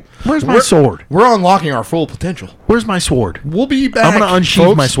yet. Dude, where's my sword? We're unlocking our full potential. Where's my sword? We'll be back. I'm going to unsheath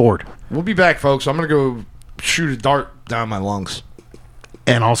folks. my sword. We'll be back, folks. I'm going to go shoot a dart down my lungs.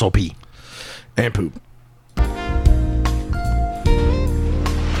 And also pee. And poop.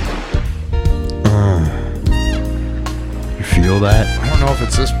 You feel that? I don't know if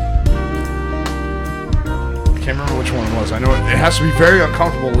it's this. I can't remember which one it was. I know it has to be very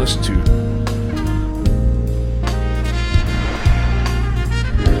uncomfortable to listen to.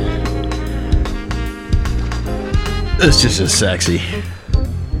 It's just as sexy.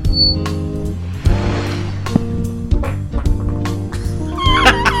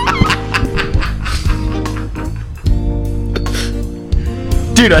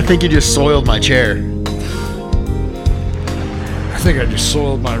 Dude, I think you just soiled my chair. I think I just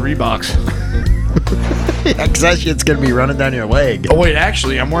soiled my Reeboks. Yeah, because that shit's going to be running down your leg. Oh, wait,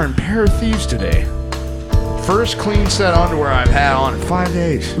 actually, I'm wearing Pair of Thieves today. First clean set underwear I've had on in 5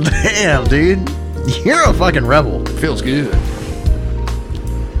 days. Damn, dude. You're a fucking rebel. Feels good.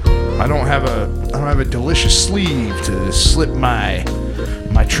 I don't have a delicious sleeve to slip my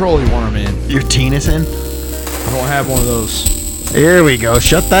trolley worm in. Your penis in? I don't have one of those. Here we go.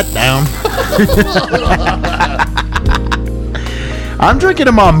 Shut that down. I'm drinking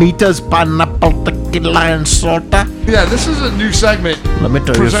a Mamitas pineapple tequila and soda. Yeah, this is a new segment. Let me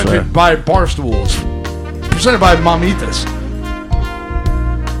tell you, sir. Presented by Barstools. Presented by Mamitas.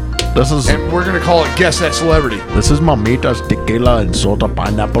 And we're gonna call it Guess That Celebrity. This is Mamitas tequila and soda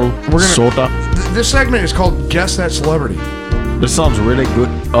pineapple soda. This segment is called Guess That Celebrity. This sounds really good.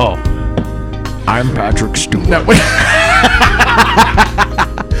 Oh, I'm Patrick Stewart. No, wait.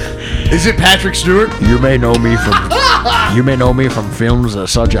 Is it Patrick Stewart? You may know me from films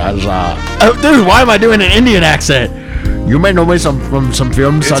such as oh, dude, why am I doing an Indian accent? You may know me from some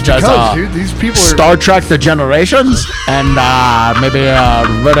films such as dude, these people are Star Trek: The Generations, and maybe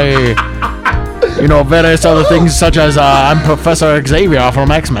various other things such as I'm Professor Xavier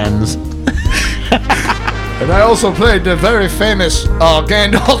from X-Men's. And I also played the very famous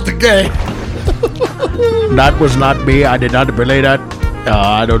Gandalf the Gay. That was not me. I did not play that.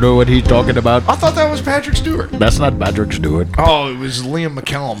 I don't know what he's talking about. I thought that was Patrick Stewart. That's not Patrick Stewart. Oh, it was Liam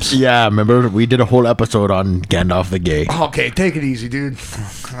McCallum. Yeah, remember we did a whole episode on Gandalf the Gay. Okay, take it easy, dude.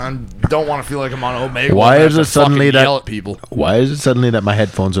 I don't want to feel like I'm on Omega. Why is it suddenly that? Yell at people. Why is it suddenly that my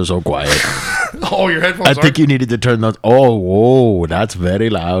headphones are so quiet? Oh, your headphones. I think you needed to turn those. Oh, whoa, that's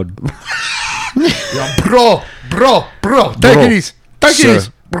very loud. Yeah, bro, take it easy. Take it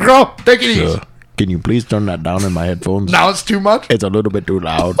easy. Bro, take it easy. Can you please turn that down in my headphones? Now it's too much? It's a little bit too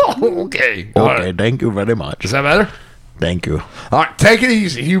loud. Oh, okay. Okay, Right. thank you very much. Is that better? Thank you. All right, take it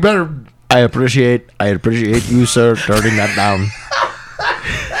easy. You better. I appreciate you, sir, turning that down.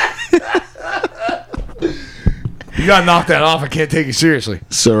 You gotta knock that off. I can't take you seriously.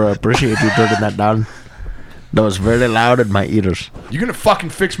 Sir, I appreciate you turning that down. That was very loud in my ears. You gonna fucking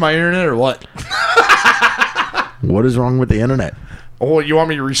fix my internet or what? What is wrong with the internet? Oh, you want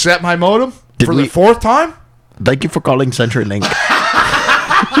me to reset my modem Did for we- the 4th time? Thank you for calling CenturyLink.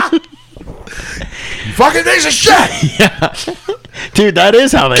 You fucking piece of shit! Dude, that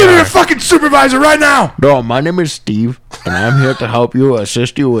is how they Give me are. your fucking supervisor right now! No, my name is Steve, and I'm here to help you,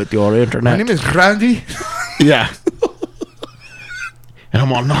 assist you with your internet. My name is Grandy. Yeah. And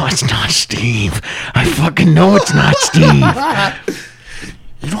I'm all, no, it's not Steve. I fucking know it's not Steve.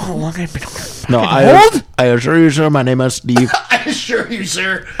 You know how long I've been No, hold? I assure you, sir, my name is Steve. I assure you,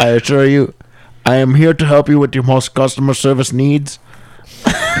 sir. I assure you, I am here to help you with your most customer service needs.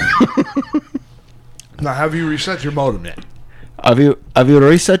 Now, have you reset your modem yet? Have you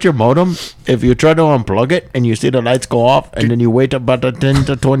reset your modem? If you try to unplug it and you see the lights go off, and then you wait about 10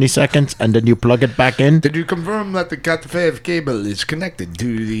 to 20 seconds, and then you plug it back in. Did you confirm that the Cat5 cable is connected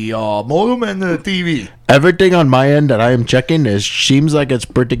to the modem and the TV? Everything on my end that I am checking seems like it's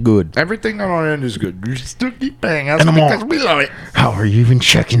pretty good. Everything on our end is good. You still keep paying us And I'm because all- we love it. How are you even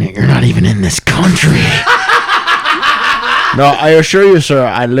checking it? You're not even in this country. No, I assure you, sir,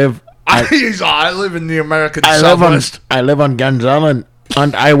 I live in the American I Southwest. live on Gonzalez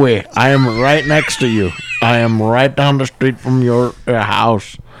and Highway. I am right next to you. I am right down the street from your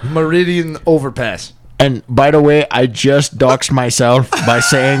house. Meridian Overpass. And by the way, I just doxed myself by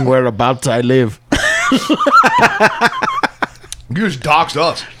saying whereabouts I live. You just doxed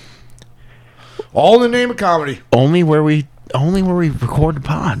us. All in the name of comedy. Only where we record the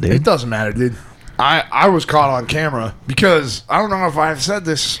pod, It dude. doesn't matter, dude. I was caught on camera because I don't know if I've said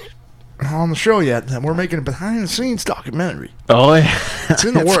this on the show yet that we're making a behind the scenes documentary. Oh, yeah. It's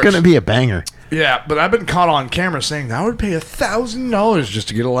in the works. gonna be a banger. Yeah, but I've been caught on camera saying that I would pay $1,000 just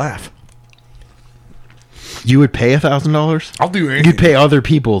to get a laugh. You would pay $1,000? I'll do anything. You'd pay other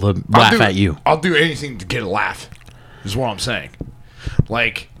people to laugh at you. I'll do anything to get a laugh. Is what I'm saying.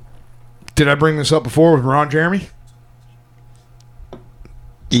 Like, did I bring this up before with Ron Jeremy?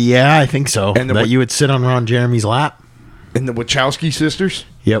 Yeah, I think so. And then That what- you would sit on Ron Jeremy's lap. And the Wachowski sisters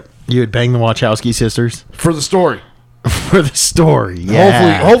Yep. You would bang the Wachowski sisters for the story. for the story.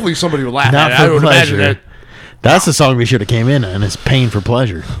 Yeah. Hopefully somebody would laugh Not at it. I for would imagine pleasure. that. That's the song we should have came in on. Is Pain for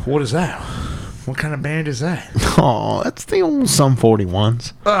Pleasure. What is that? What kind of band is that? Oh, that's the old Sum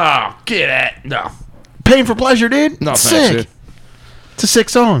 41s. Oh, get it. No. Pain for Pleasure, dude. No It's thanks, sick. dude. It's a sick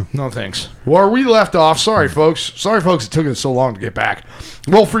song. No thanks. Where we left off, sorry folks. Sorry folks it took us so long to get back.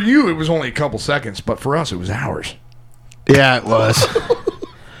 Well, for you it was only a couple seconds, but for us it was hours. Yeah, it was.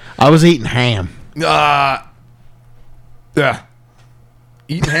 I was eating ham. Yeah.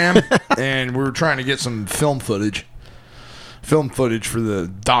 Eating ham, and we were trying to get some film footage for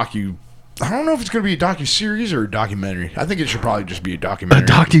the docu. I don't know if it's going to be a docu-series or a documentary. I think it should probably just be a A documentary.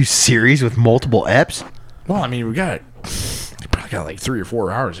 docu-series with multiple eps? Well, I mean, we probably got like 3 or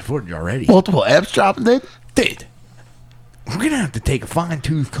 4 hours of footage already. Multiple eps dropping, dude? Dude, we're going to have to take a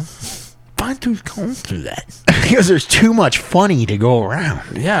fine-tooth comb through that. Because there's too much funny to go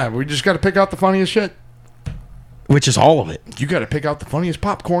around. Yeah, we just got to pick out the funniest shit. Which is all of it. You got to pick out the funniest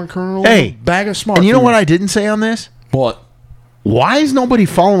popcorn kernel Hey, in a bag of smart And you know food. what I didn't say on this? What? Why is nobody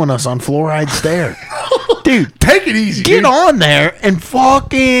following us on Fluoride Stare? Dude, Take it easy, get dude. on there and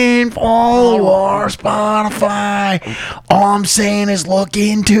fucking follow our Spotify. All I'm saying is look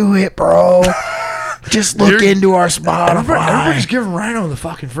into it, bro. Just look You're- into our Everybody's Spotify. giving Rhino the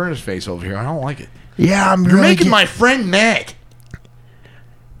fucking furnace face over here. I don't like it. Yeah, I'm You're really making my friend mad.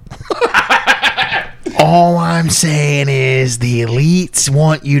 All I'm saying is the elites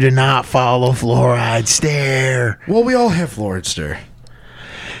want you to not follow Fluoride Stare. Well, we all have Lord Stir.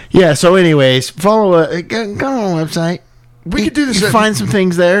 Yeah, so anyways, follow go on our website. We could do this You at- find some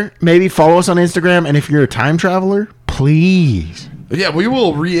things there. Maybe follow us on Instagram, and if you're a time traveler, please Yeah, we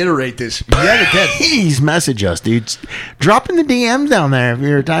will reiterate this yet again. please message us, dudes. Drop in the DMs down there if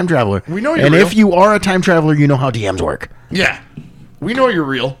you're a time traveler. We know you're And real. if you are a time traveler, you know how DMs work. Yeah. We know you're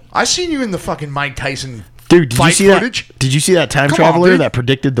real. I seen you in the fucking Mike Tyson Dude, did you fight see footage. that? Did you see that time Come on, traveler dude. that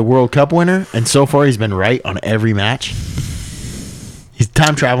predicted the World Cup winner? And so far, he's been right on every match. He's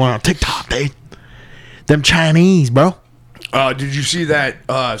time traveling on TikTok, dude. Them Chinese, bro. Did you see that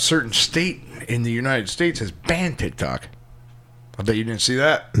certain state in the United States has banned TikTok? I bet you didn't see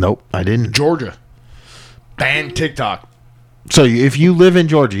that. Nope, I didn't. Georgia banned TikTok. So if you live in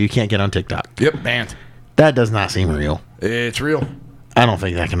Georgia, you can't get on TikTok. Yep, banned. That does not seem real. It's real. I don't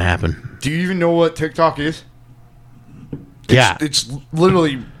think that can happen. Do you even know what TikTok is? Yeah. It's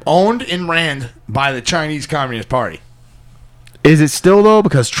literally owned and ran by the Chinese Communist Party. Is it still, though?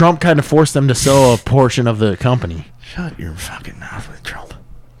 Because Trump kind of forced them to sell a portion of the company. Shut your fucking mouth with Trump.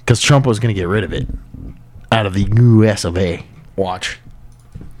 Because Trump was going to get rid of it. Out of the US of A. Watch.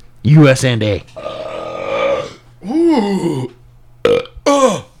 US and A.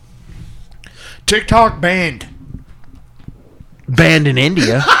 TikTok banned. Banned in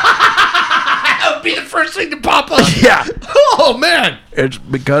India. That would be the first thing to pop up. Yeah. Oh, man. It's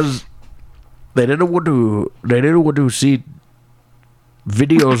because they didn't want to see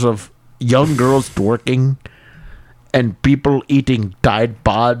videos of young girls twerking and people eating Tide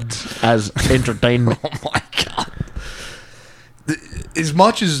Pods as entertainment. Oh, my God. As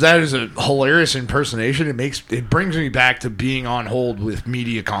much as that is a hilarious impersonation, it brings me back to being on hold with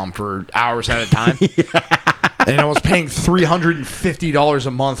MediaCom for hours at a time. And I was paying $350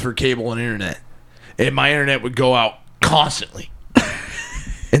 a month for cable and internet. And my internet would go out constantly.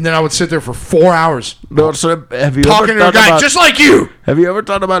 And then I would sit there for 4 hours No, so have you talking ever to a thought guy about, just like you. Have you ever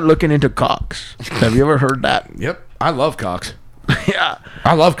thought about looking into cocks? Have you ever heard that? Yep. I love Cox. Yeah.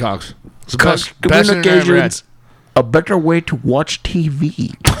 I love Cox. It's the Cox best internet I ever had. Communications, a better way to watch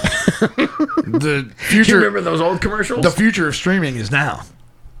TV. The future, those old commercials? the future of streaming is now.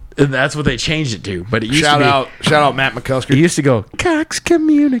 And that's what they changed it to. But it used Shout to be, out Matt It McCusker. used to go, Cox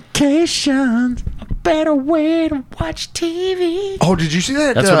Communications, a better way to watch TV. Oh, did you see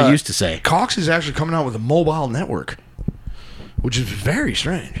that? That's what it used to say. Cox is actually coming out with a mobile network, which is very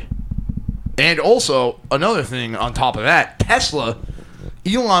strange. And also, another thing on top of that, Tesla,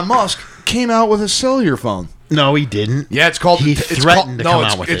 Elon Musk came out with a cellular phone. No, he didn't. Yeah, it's called... He it's threatened to come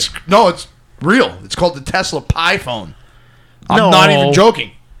it's, out with it's, it. No, it's real. It's called the Tesla Pi phone. I'm No. not even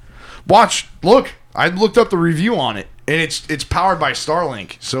joking. Watch, look. I looked up the review on it, and it's powered by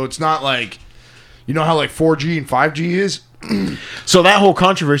Starlink, so it's not like... You know how like 4G and 5G is? So that whole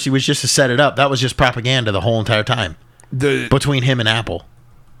controversy was just to set it up. That was just propaganda the whole entire time The between him and Apple.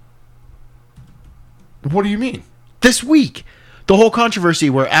 What do you mean? This week, the whole controversy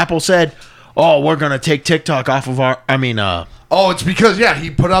where Apple said, "Oh, we're gonna take TikTok off of our." Oh, it's because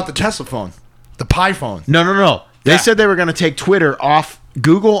he put out the Tesla phone, the Pi phone. No. They Yeah. said they were gonna take Twitter off.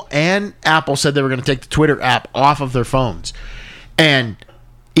 Google and Apple said they were gonna take the Twitter app off of their phones, and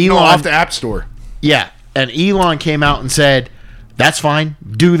Elon No, off the App Store. Yeah, and Elon came out and said, "That's fine,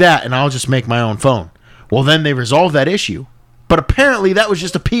 do that, and I'll just make my own phone." Well, then they resolved that issue, but apparently that was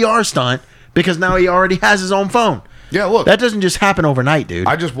just a PR stunt because now he already has his own phone. Yeah, look, That doesn't just happen overnight, dude.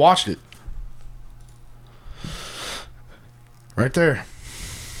 I just watched it. Right there.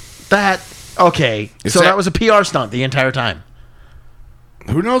 Okay, It's so that- that was a PR stunt the entire time.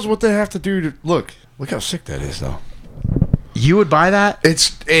 Who knows what they have to do to look how sick that is though. You would buy that?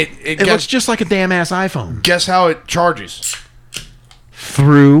 It It looks just like a damn ass iPhone. guess how it charges?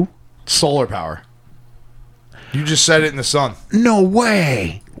 Through? Solar power. You just set it in the sun. No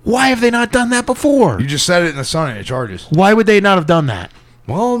way. Why have they not done that before? You just set it in the sun and it charges. Why would they not have done that?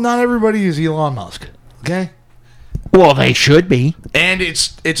 Well, not everybody is Elon Musk. Okay? Well, they should be. And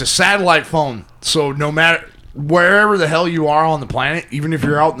it's a satellite phone. So no matter wherever the hell you are on the planet, even if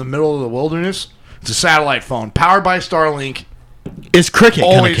you're out in the middle of the wilderness, it's a satellite phone powered by Starlink. Is Cricket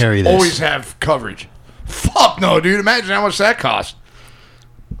going to carry this? Always have coverage. Fuck no, dude. Imagine how much that costs.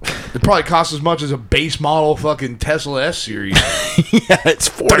 It probably costs as much as a base model fucking Tesla S series. Yeah, it's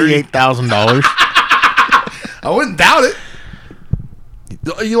 $48,000. I wouldn't doubt it.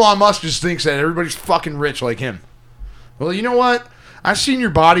 Elon Musk just thinks that everybody's fucking rich like him. Well, you know what? I've seen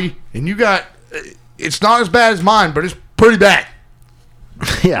your body, and you got... It's not as bad as mine, but it's pretty bad.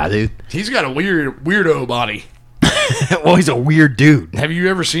 Yeah, dude. He's got a weirdo body. Well, he's a weird dude. Have you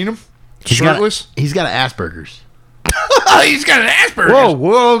ever seen him? He's Shirtless? He's got Asperger's. He's got an Asperger's. Whoa,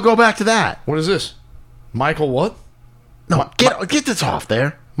 we'll go back to that. What is this? Michael what? No, get this off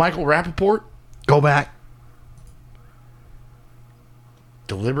there. Michael Rappaport? Go back.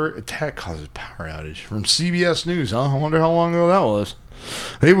 Deliberate attack causes power outage. From CBS News, huh? I wonder how long ago that was.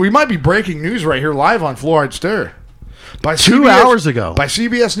 Hey, we might be breaking news right here live on Fluoride Stare. By 2 hours ago. By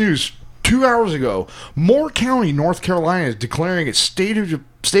CBS News, 2 hours ago, Moore County, North Carolina is declaring its state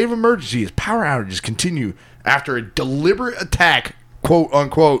of emergency as power outages continue after a deliberate attack, quote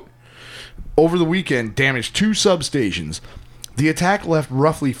unquote, over the weekend damaged 2 substations. The attack left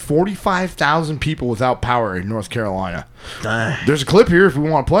roughly 45,000 people without power in North Carolina. There's a clip here if we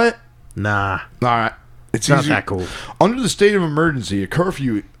want to play it. Nah. All right. It's Not easier. that cool. Under the state of emergency, a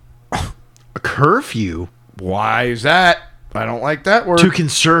curfew. A curfew? Why is that? I don't like that word. To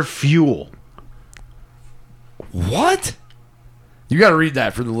conserve fuel. What? You got to read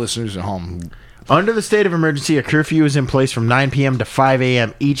that for the listeners at home. Under the state of emergency, a curfew is in place from 9 p.m. to 5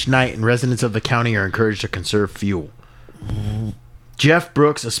 a.m. each night, and residents of the county are encouraged to conserve fuel. Jeff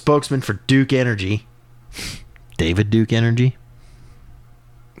Brooks, a spokesman for Duke Energy. David Duke Energy.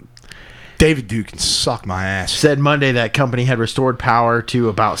 David Duke can suck my ass. Said Monday that company had restored power to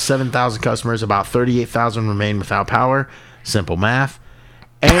about 7,000 customers. About 38,000 remain without power. Simple math.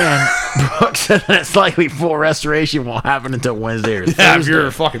 And Brooks said that it's likely full restoration won't happen until Wednesday or Thursday. Yeah, if you're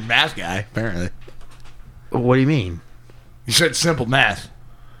a fucking math guy, apparently. What do you mean? You said simple math.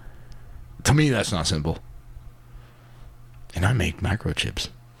 To me, that's not simple. And I make microchips.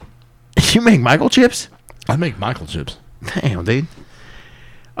 You make microchips? I make microchips. Damn, dude.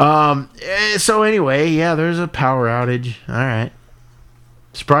 So anyway, yeah, there's a power outage. All right.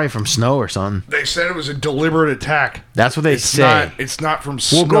 It's probably from snow or something. They said it was a deliberate attack. That's what they say. It's not from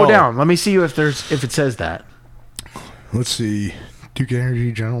snow. We'll go down. Let me see if it says that. Let's see. Duke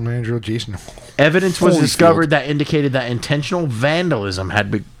Energy General Manager Jason. Evidence was Holyfield. discovered that indicated that intentional vandalism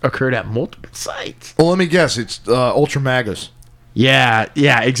had occurred at multiple sites. Well, let me guess. It's Ultra Magus. Yeah,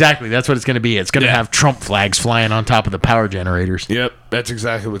 exactly. That's what it's going to be. It's going to have Trump flags flying on top of the power generators. Yep, that's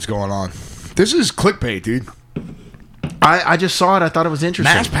exactly what's going on. This is clickbait, dude. I just saw it. I thought it was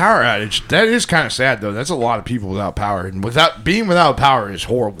interesting. Mass power outage. That is kind of sad, though. That's a lot of people without power, and being without power is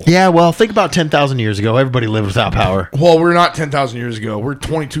horrible. Yeah, well, think about 10,000 years ago. Everybody lived without power. Well, we're not 10,000 years ago. We're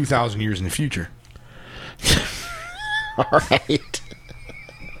 22,000 years in the future. All right.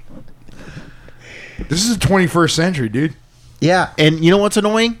 This is the 21st century, dude. Yeah, and you know what's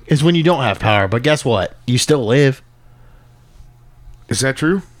annoying is when you don't have power. But guess what? You still live. Is that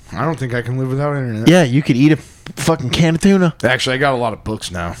true? I don't think I can live without internet. Yeah, you could eat a fucking can of tuna. Actually, I got a lot of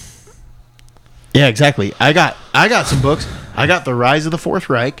books now. Yeah, exactly. I got some books. I got The Rise of the Fourth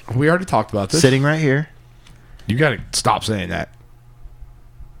Reich We already talked about this. sitting right here. You got to stop saying that.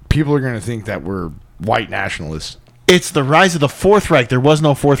 People are going to think that we're white nationalists. It's The Rise of the Fourth Reich. There was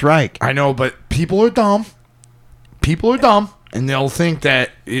no Fourth Reich. I know, but people are dumb. People are dumb, and they'll think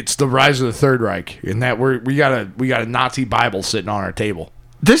that it's the rise of the Third Reich, and that we got a Nazi Bible sitting on our table.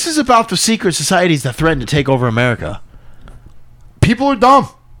 This is about the secret societies that threaten to take over America. People are dumb.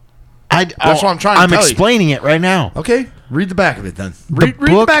 That's what I'm trying to I'm tell you. explaining it right now. Okay, read the back of it then. Read the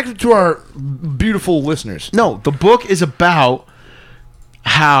book- back to our beautiful listeners. No, the book is about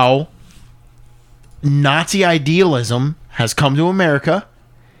how Nazi idealism has come to America,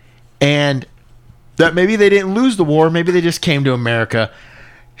 and that maybe they didn't lose the war, maybe they just came to America.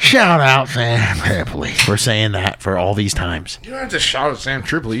 Shout out Sam Tripoli for saying that for all these times. You don't have to shout at Sam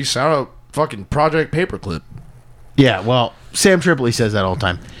Tripoli. You shout out fucking Project Paperclip. Yeah, well, Sam Tripoli says that all the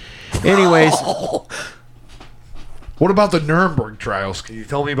time. Anyways, What about the Nuremberg trials? Can you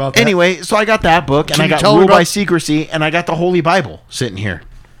tell me about that? anyway, so I got that book, and Can I you got tell me Rule by about- Secrecy, and I got the Holy Bible sitting here.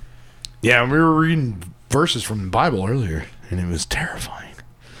 Yeah, we were reading verses from the Bible earlier, and it was terrifying.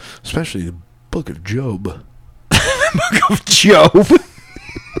 Especially the book of Job. Of Job.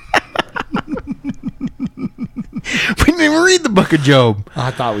 We didn't even read the book of Job.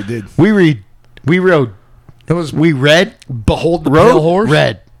 I thought we did. We read. We rode. It was We read. Behold the Rode. Pale Horse?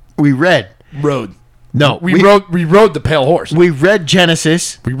 Read. We read. Rode. No, We rode the Pale Horse. We read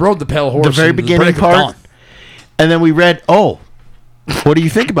Genesis, We rode the Pale Horse. the very in beginning break of part, dawn. and then we read. Oh, what do you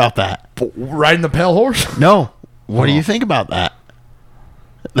think about that? Riding the Pale Horse? No, what do you think about that?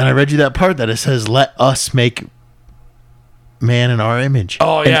 Then I read you that part that it says, "Let us make man in our image."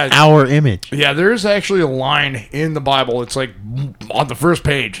 Oh, yeah. in our image. Yeah, there is actually a line in the Bible. It's like on the first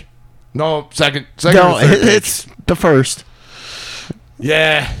page. No, second No, or third page. it's the first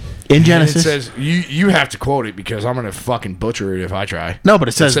Yeah. in And Genesis. it says, you have to quote it because I'm going to fucking butcher it if I try. No, but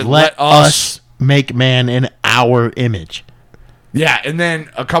it says, said, "Let us make man in our image." Yeah, and then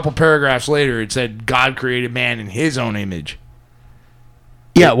a couple paragraphs later, it said God created man in his own image.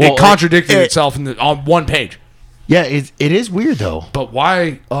 Yeah, well, it contradicted itself on one page. Yeah, it is weird though. But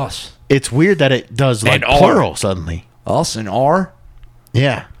why us? It's weird that it does like And our. plural suddenly. Us and our?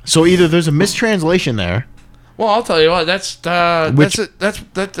 Yeah. So either there's a mistranslation there. Well, I'll tell you what. That's Which-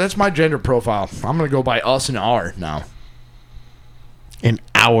 that's my gender profile. I'm gonna go by us and our now. In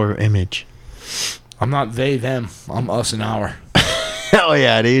our image. I'm not they them. I'm us and our. Hell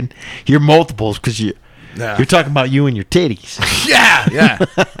yeah, dude. You're multiples because Yeah. you're talking about you and your titties. Yeah.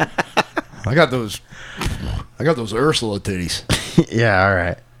 I got those Ursula titties. Yeah, all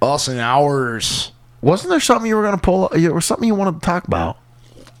right. Us and ours. Wasn't there something you were going to pull up? Or something you wanted to talk about?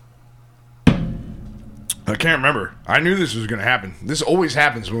 I can't remember. I knew this was going to happen. This always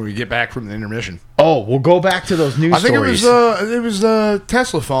happens when we get back from the intermission. Oh, we'll go back to those news I think stories. it was the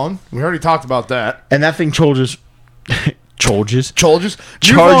Tesla phone. We already talked about that. And that thing charges. Charges? Charges.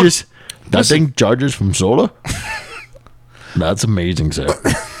 Charges. That Listen. thing charges from soda? That's amazing, sir.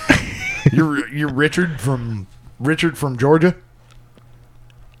 You're Richard from Richard from Georgia?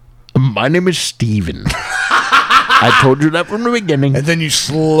 My name is Steven. I told you that from the beginning. And then you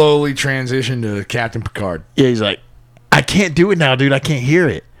slowly transition to Captain Picard. Yeah, he's like, I can't do it now, dude. I can't hear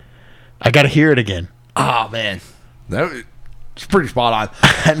it. I got to hear it again. Oh, man. It's pretty spot on.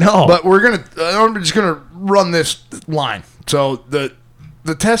 I know. But I'm just going to run this line. So the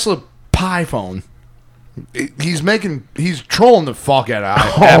Tesla Pi phone, he's trolling the fuck out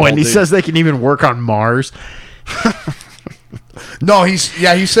of Apple, and he dude. says they can even work on Mars. No, he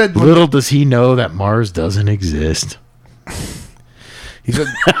said... Little does he know that Mars doesn't exist. He said,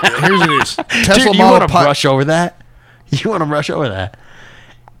 here's it is. Tesla Dude, you Model want to Pi... brush over that? You want to brush over that?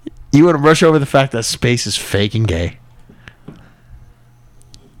 You want to brush over the fact that space is fake and gay?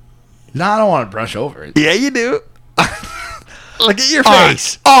 No, I don't want to brush over it. Yeah, you do. Look at your All right.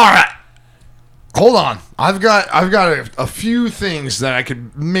 face. All right. Hold on. I've got a few things that I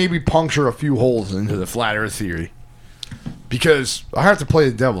could maybe puncture a few holes into the flat Earth theory. Because I have to play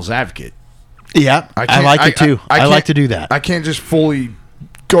the devil's advocate. Yeah, I like it too. I like to do that. I can't just fully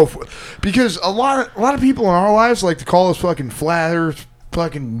go for it. Because a lot of people in our lives like to call us fucking flat Earth,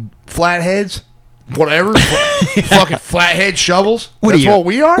 fucking flatheads, whatever. Fucking flathead shovels. That's what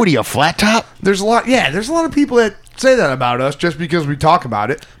we are. What are you, a flat top? There's a lot of people that say that about us just because we talk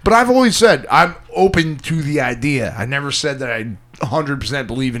about it. But I've always said I'm open to the idea. I never said that I 100%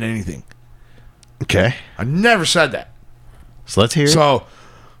 believe in anything. Okay. I never said that. So let's hear it. So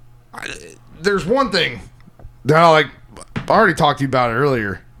there's one thing that I already talked to you about it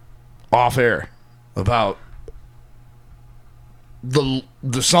earlier off air about the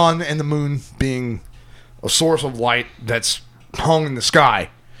sun and the moon being a source of light that's hung in the sky.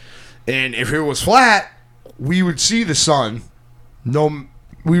 And if it was flat, we would see the sun.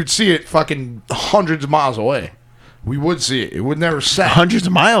 We would see it fucking hundreds of miles away. We would see it. It would never set. Hundreds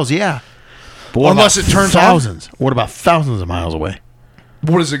of miles, yeah. But what Unless about it turns thousands. What about thousands of miles away?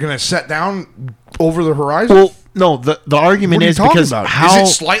 What is it going to set down over the horizon? Well, no. The argument What are you is talking because about? how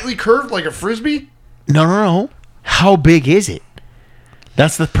Is it slightly curved like a frisbee? no. How big is it?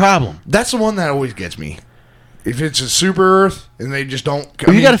 That's the problem. That's the one that always gets me. If it's a super Earth and they just don't...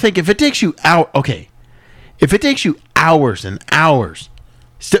 Well, you got to think, if it takes you out... Okay. If it takes you hours and hours...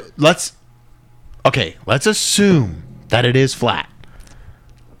 let's assume that it is flat.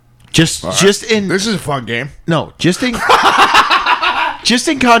 Just in... This is a fun game. No, just in... just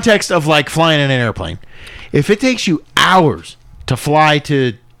in context of, like, flying in an airplane. If it takes you hours to fly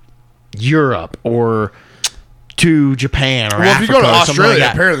to Europe or to Japan or Well, Africa if you go to or something like Australia,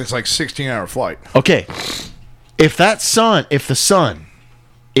 that... apparently it's like 16-hour flight. Okay. If the sun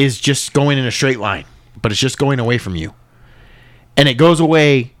is just going in a straight line, but it's just going away from you, and it goes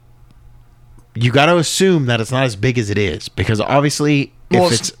away, you got to assume that it's not as big as it is, because obviously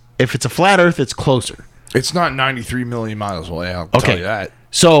if it's a flat Earth, it's closer. It's not 93 million miles away, I'll tell you that.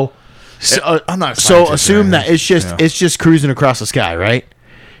 So I'm not a so scientist assume or that anything. it's just cruising across the sky, right?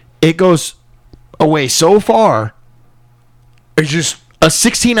 It goes away so far, It's just... a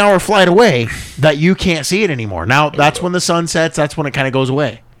 16-hour flight away, that you can't see it anymore. Now, that's when the sun sets. That's when it kind of goes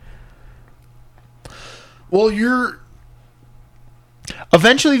away. Well, you're...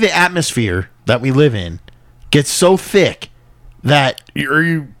 Eventually, the atmosphere that we live in gets so thick that... Are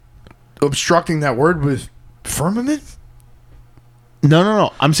you obstructing that word with firmament?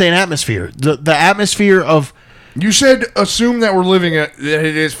 No. I'm saying atmosphere. The atmosphere of... You said assume that we're living that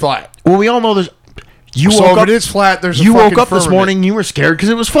it is flat. Well, we all know there's... So if it is flat, there's a You fucking woke up this firmament. morning, you were scared because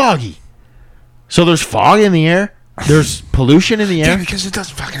it was foggy. So there's fog in the air. There's pollution in the air. Yeah, because it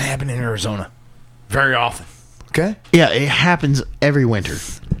doesn't fucking happen in Arizona very often. Okay? Yeah, it happens every winter.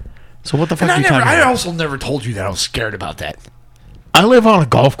 So what the fuck And are you talking I about? also never told you that I was scared about that. I live on a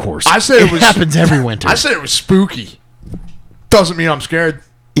golf course. I said it was happens every winter. I said it was spooky. Doesn't mean I'm scared.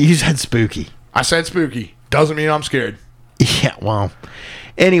 You said spooky. I said spooky. Doesn't mean I'm scared. Yeah, well.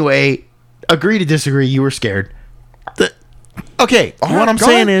 Anyway, agree to disagree. You were scared. Okay, what I'm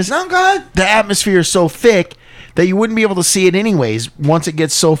saying is no, go ahead. the atmosphere is so thick that you wouldn't be able to see it anyways once it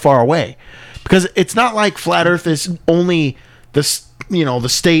gets so far away. Because it's not like flat Earth is only the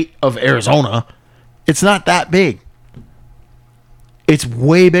state of Arizona. It's not that big. It's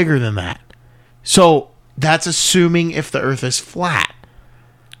way bigger than that. So that's assuming if the Earth is flat.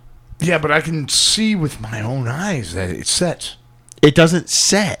 Yeah, but I can see with my own eyes that it sets. It doesn't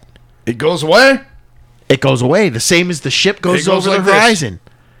set. It goes away. It goes away. The same as the ship goes It goes over like the this. horizon.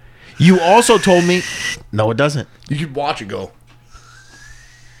 You also told me... No, it doesn't. You could watch it go.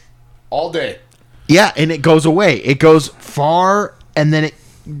 All day. Yeah, and it goes away. It goes far, and then it,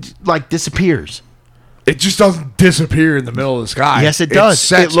 like, disappears. It just doesn't disappear in the middle of the sky. Yes, it does.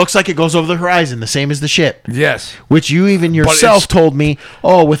 sets- It looks like it goes over the horizon, the same as the ship. Yes. Which you even it's- yourself told me,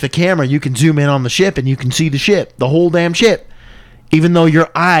 oh, with the camera, you can zoom in on the ship and you can see the ship, the whole damn ship. Even though your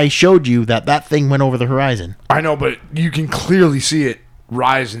eye showed you that thing went over the horizon. I know, but you can clearly see it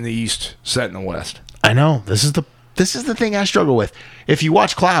rise in the east, set in the west. I know. This is the thing I struggle with. If you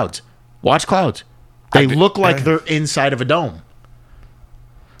watch clouds. They look like they're inside of a dome.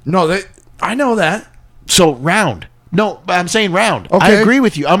 No, I know that. So round. No, I'm saying round. I Okay. agree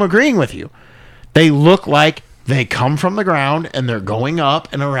with you. I'm agreeing with you. They look like they come from the ground and they're going up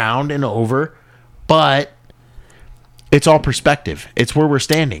and around and over, but it's all perspective. It's where we're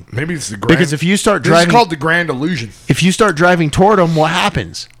standing. Maybe it's the grand. Because if you start this driving, is called the grand illusion. if you start driving toward them, what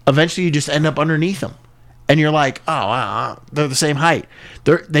happens? Eventually, you just end up underneath them, and you're like, oh, wow, they're the same height.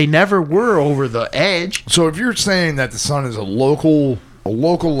 They never were over the edge. So if you're saying that the sun is a local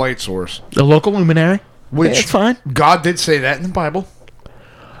light source, The local luminary, which it's fine. God did say that in the Bible.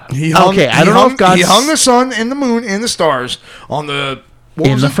 He Okay, I don't know if God's- he hung the sun and the moon and the stars on the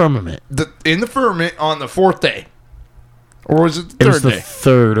In the firmament, in the firmament on the fourth day, or was it the it was third the day?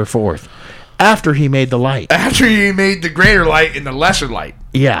 third or fourth after he made the light. After he made the greater light and the lesser light,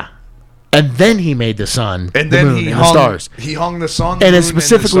 Yeah, and then he made the sun, and the then moon, he and hung the stars He hung the sun, the And it moon,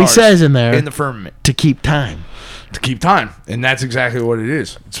 specifically the stars says in there- in the firmament to keep time. to keep time, and that's exactly what it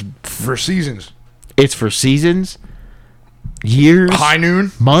is. It's for seasons. It's for seasons, years, High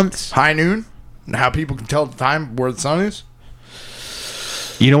noon, months. high noon, and how people can tell the time where the sun is.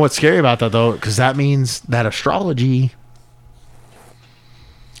 You know what's scary about that though, because that means that astrology.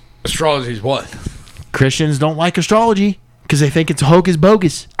 Astrology is what? Christians don't like astrology because they think it's hocus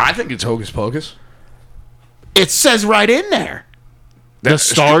pocus. I think it's hocus pocus. It says right in there. The That's-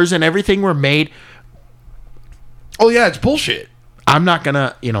 stars and everything were made. Oh yeah, it's bullshit. I'm not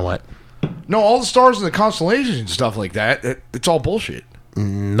gonna. You know what? No, all the stars and the constellations and stuff like that. It's all bullshit.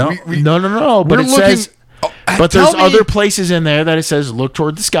 No, We- no. But We're it says. oh, But tell there's me- other places in there that it says look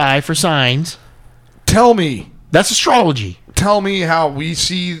toward the sky for signs. Tell me That's astrology. how we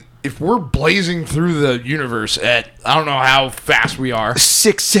see if we're blazing through the universe at I don't know how fast we are,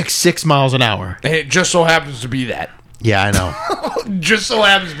 666 miles an hour. and it just so happens to be that. Yeah, I know. Just so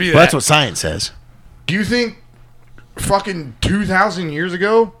happens to be that. Well, that's what science says. Do you think fucking 2,000 years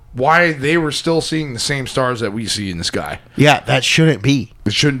ago why they were still seeing the same stars that we see in the sky? Yeah, that shouldn't be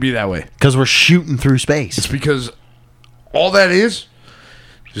It shouldn't be that way. because we're shooting through space. It's because all that is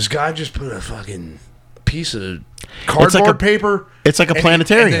this guy just put a fucking piece of cardboard like a- paper. it's like a and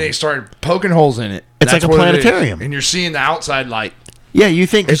planetarium. then they started poking holes in it. It's That's like a what it is. planetarium. And you're seeing the outside light. Yeah, you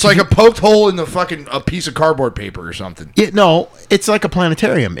think It's like a poked hole in the fucking a piece of cardboard paper or something. no, it's like a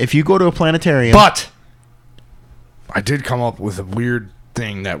planetarium. If you go to a planetarium, But I did come up with a weird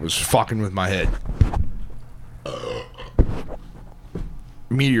thing that was fucking with my head.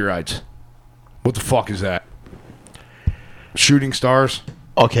 Meteorites. What the fuck is that? Shooting stars?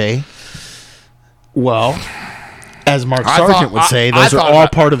 okay. Well, as Mark I Sargent thought- would say, I those are thought all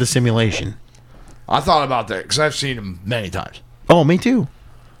about- part of the simulation. I thought about that because I've seen them many times. Oh, me too.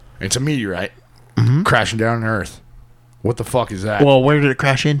 It's a meteorite crashing down on Earth. What the fuck is that? Well, where did it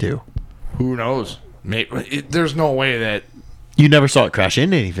crash into? Who knows? There's no way that. You never saw it crash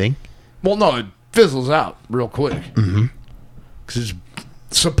into anything. Well, no, it fizzles out real quick. Because it's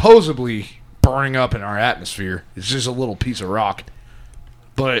supposedly burning up in our atmosphere. It's just a little piece of rock.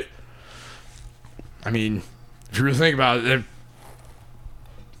 But, I mean, if you really think about it,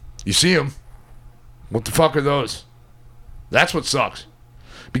 you see them. What the fuck are those? That's what sucks.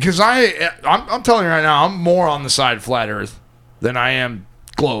 Because I'm telling you right now, I'm more on the side of flat Earth than I am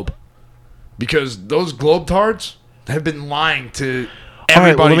globe. Because those globetards have been lying to All right,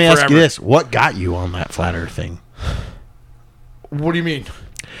 everybody well, let me forever. ask you this: what got you on that flat Earth thing? What do you mean?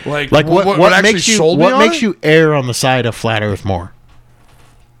 Like What actually makes you sold me what on makes it? you err on the side of flat Earth more?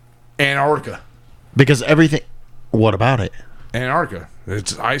 Antarctica. Because everything. What about it? Antarctica.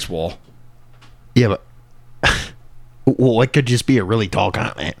 It's an ice wall. Yeah, but well, it could just be a really tall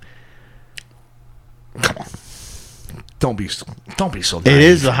continent. Come on. Don't be so It naive.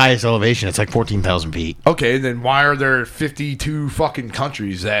 is the highest elevation. It's like 14,000 feet. Okay, then why are there 52 fucking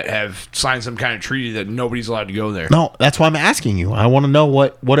countries that have signed some kind of treaty that nobody's allowed to go there? No, that's why I'm asking you. I want to know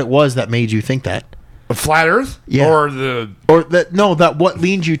what it was that made you think that. A flat Earth? Yeah. Or the Or that no, that what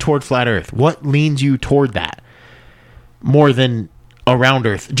leans you toward flat Earth? What leans you toward that? More than around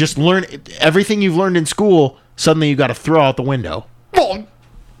Earth. Just learn everything you've learned in school, suddenly you got to throw out the window. well,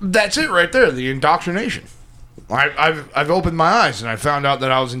 that's it right there. The indoctrination. I've opened my eyes and I found out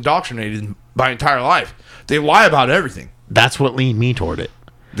that I was indoctrinated my entire life. They lie about everything. That's what leaned me toward it.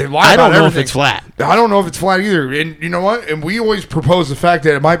 They lie I about don't know everything. if it's flat. I don't know if it's flat either. And you know what? And we always propose the fact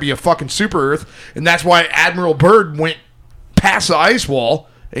that it might be a fucking super Earth, and that's why Admiral Byrd went past the ice wall,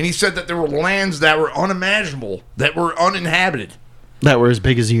 and he said that there were lands that were unimaginable, that were uninhabited, That were as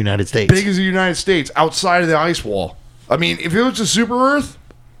big as the United States. big as the United States, outside of the ice wall. I mean, if it was a super Earth,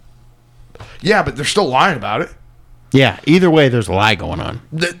 yeah, but they're still lying about it. Yeah, either way, there's a lie going on.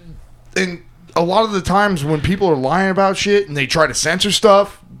 And a lot of the times when people are lying about shit and they try to censor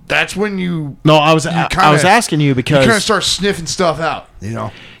stuff, that's when No, I was asking you you because kind of start sniffing stuff out, you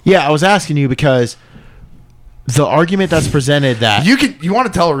know. yeah, I was asking you because the argument that's presented that You want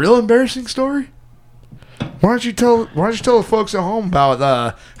to tell a real embarrassing story? Why don't you tell the folks at home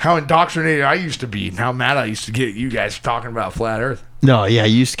about how indoctrinated I used to be and how mad I used to get at you guys talking about flat Earth? no, yeah,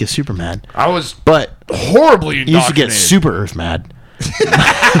 you used to get super mad, I was but horribly you used to indoctrinated. get super Earth mad.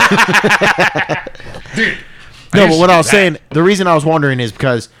 Dude. No, but what I was saying, the reason I was wondering is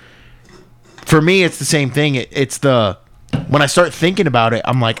because for me, it's the same thing. It's the when I start thinking about it,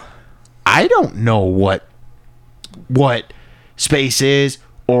 I'm like, I don't know what space is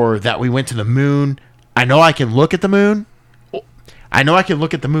or that we went to the moon. I know I can look at the moon. I know I can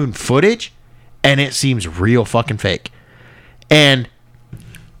look at the moon footage, and it seems real fucking fake. And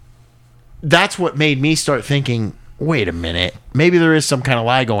that's what made me start thinking, wait a minute, maybe there is some kind of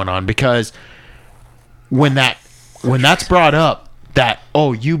lie going on, because when that's brought up that,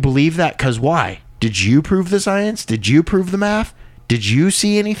 oh, you believe that because why? Did you prove the science? Did you prove the math? Did you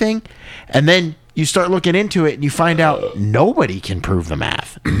see anything? And then you start looking into it and you find out nobody can prove the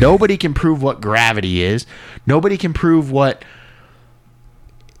math. Nobody can prove what gravity is. Nobody can prove what...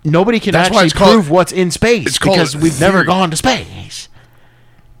 Nobody can That's why actually it's called- prove what's in space it's called because a we've never theory. gone to space.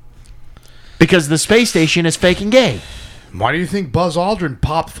 Because the space station is fake and gay. Why do you think Buzz Aldrin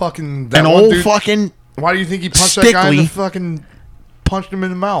popped fucking that An one old dude? fucking... Why do you think he punched that guy in the Stickly. fucking punched him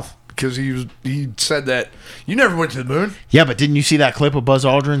in the mouth? Because he said that you never went to the moon. Yeah, but didn't you see that clip of Buzz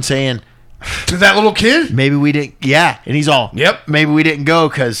Aldrin saying, To that little kid? maybe we didn't... Yeah, and he's all... Yep. Maybe we didn't go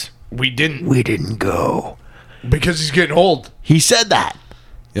because... We didn't. We didn't go. Because he's getting old. He said that.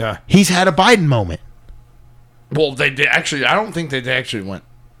 Yeah. He's had a Biden moment. Well, they did actually. I don't think they actually went.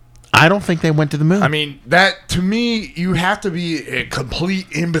 I don't think they went to the moon. I mean, that to me, you have to be a complete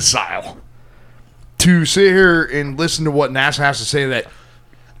imbecile to sit here and listen to what NASA has to say that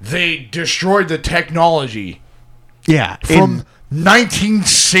they destroyed the technology yeah. from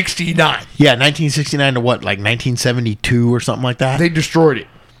 1969. Yeah, 1969 to what? Like 1972 or something like that? They destroyed it.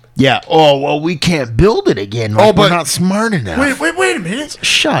 yeah. Oh, well, we can't build it again. Like, but- we're not smart enough. Wait a minute.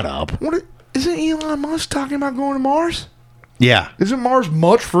 Shut up. What? Isn't Elon Musk talking about going to Mars? Yeah. Isn't Mars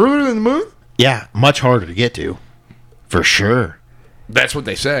much further than the moon? Yeah. Much harder to get to. For sure. That's what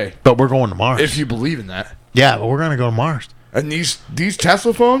they say. But we're going to Mars. If you believe in that. yeah, but we're going to go to Mars. And these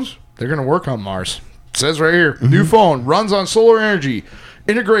Tesla phones, they're going to work on Mars. It says right here, new phone runs on solar energy,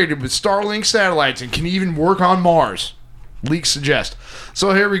 integrated with Starlink satellites, and can even work on Mars. Leaks suggest.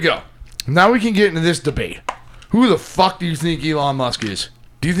 So here we go. Now we can get into this debate. Who the fuck do you think Elon Musk is?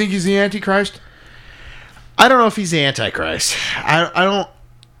 Do you think he's the Antichrist? I don't know if he's the Antichrist. I don't...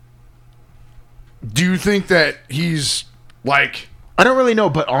 Do you think that he's like... I don't really know,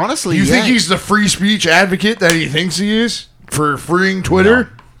 but honestly... Do you yeah. think he's the free speech advocate that he thinks he is for freeing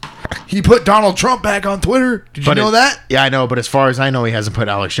Twitter? He put Donald Trump back on Twitter. Did you know that? Yeah, I know, but as far as I know, he hasn't put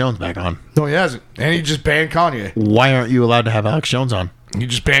Alex Jones back on. No, he hasn't. And he just banned Kanye. Why aren't you allowed to have Alex Jones on? He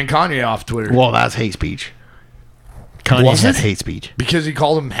just banned Kanye off Twitter. Well, that's hate speech. Kanye Was has it? hate speech. Because he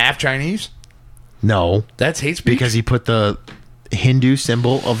called him half Chinese? No, That's hate speech? because he put the Hindu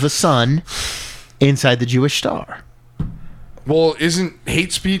symbol of the sun inside the Jewish star. Well, isn't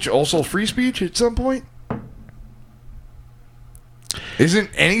hate speech also free speech at some point? Isn't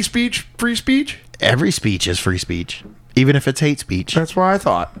any speech free speech? Every speech is free speech, even if it's hate speech. That's what I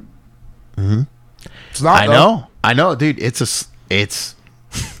thought. Mm-hmm. It's not. I know, dude. It's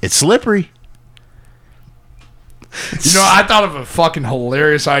slippery. You know, I thought of a fucking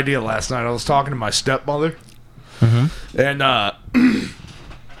hilarious idea last night. I was talking to my stepmother, and I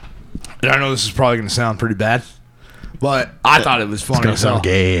know this is probably going to sound pretty bad, but I thought it was funny Gonna as hell. sound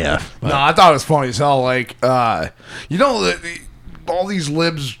gay AF. No, I thought it was funny as hell. Like, you know, all these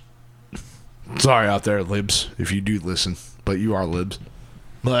libs. Sorry out there, libs, if you do listen, but you are libs.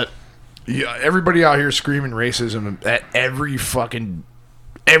 But yeah, everybody out here screaming racism at every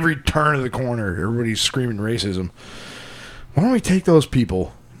turn of the corner. Everybody's screaming racism. Why don't we take those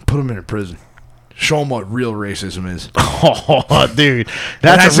people, put them in a prison, show them what real racism is? Oh, dude, And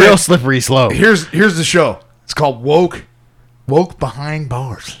that's I a real said- slippery slope. Here's the show. It's called Woke Behind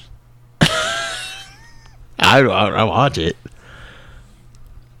Bars. I watch it.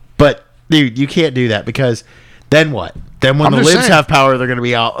 Dude, you can't do that because then what? Then when I'm the just libs saying. have power, they're going to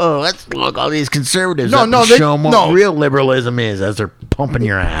be all, oh, let's look all these conservatives No, up no, and they- show them what no. real liberalism is as they're pumping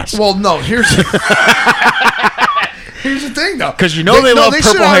your ass. Well, no, here's here's the thing, though. Because you know they love sit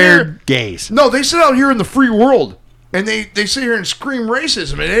out purple-haired here- gays. No, they sit out here in the free world, and they sit here and scream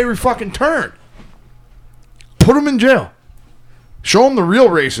racism at every fucking turn. Put them in jail. Show them the real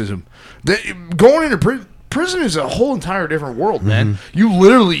racism. Going into prison is a whole entire different world, man. You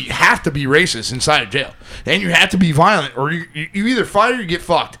literally have to be racist inside of jail, and you have to be violent, or you either fight or you get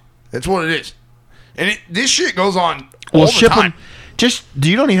fucked. That's what it is. And this shit goes on all the ship time. them.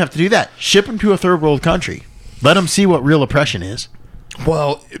 You don't even have to do that. Ship them to a third world country. Let them see what real oppression is.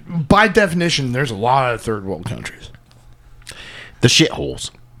 Well, by definition, there's a lot of third world countries. The shitholes.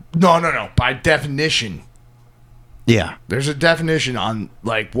 No. By definition, Yeah. there's a definition on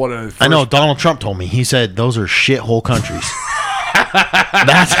like what a. I know. Donald Trump told me. He said those are shithole countries.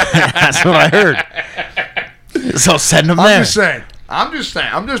 that's what I heard. So send them there. I'm just saying.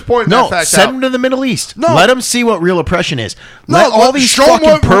 I'm just pointing No, that fact send out. them to the Middle East. No. Let them see what real oppression is. No, Let all these show 'em fucking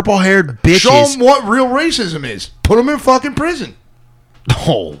what- purple-haired Show bitches. them what real racism is. Put them in fucking prison.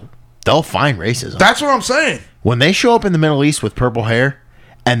 Oh, they'll find racism. That's what I'm saying. When they show up in the Middle East with purple hair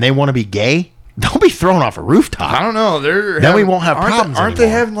and they want to be gay, they'll be thrown off a rooftop. I don't know. Then we won't have problems Aren't they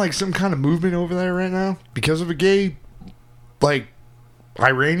anymore. having like some kind of movement over there right now because of a gay, like,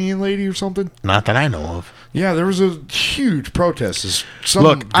 Iranian lady or something? Not that I know of. Yeah, there was a huge protest. Some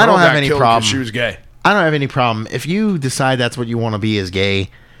Look, I don't girl have got any killed 'cause problem. She was gay. I don't have any problem. If you decide that's what you want to be as gay,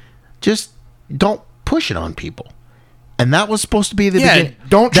 just don't push it on people. And that was supposed to be the Yeah, beginning.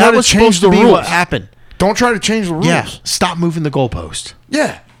 don't try that to was change supposed to the be what rules. happened. Don't try to change the rules. Yeah, stop moving the goalpost.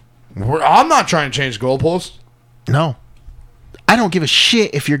 Yeah. I'm not trying to change the goalposts. No, I don't give a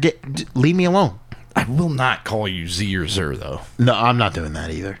shit if you're gay. Leave me alone. I will not call you Z or Zer, though. No, I'm not doing that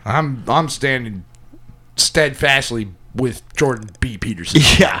either. I'm standing steadfastly with Jordan B. Peterson.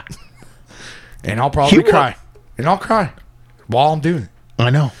 Yeah, And I'll probably He will. cry. And I'll cry while I'm doing it. I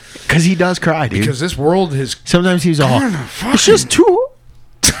know, because he does cry, dude. Because this world has... Sometimes he's all, kinda it's just too.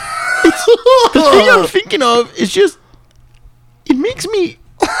 The thing I'm thinking of is just, it makes me.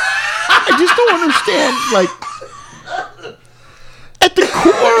 I just don't understand. Like, at the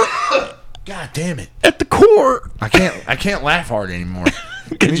core, God damn it. at the core, I can't laugh hard anymore.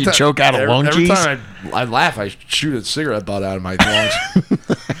 Could you choke out a lung Every cheese? time I laugh, I shoot a cigarette butt out of my lungs.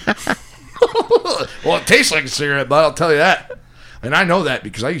 Well, it tastes like a cigarette butt, I'll tell you that. And I know that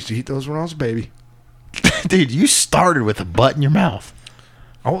because I used to eat those when I was a baby. Dude, you started with a butt in your mouth.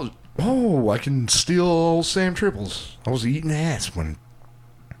 I can steal old Sam Triples. I was eating ass when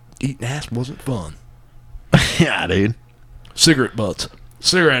eating ass wasn't fun. Yeah, dude. Cigarette butts.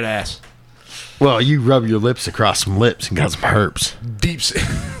 Cigarette ass. Well, you rub your lips across some lips and got some herpes.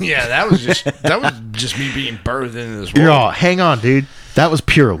 Yeah, that was just me being birthed into this world. You're all, hang on, dude. That was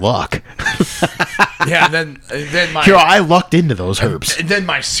pure luck. Yeah, and then my You're all, I lucked into those herpes. and then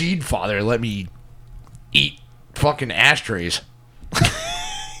my seed father let me eat fucking ashtrays.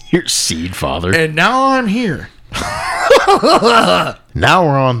 Your seed father. And now I'm here. Now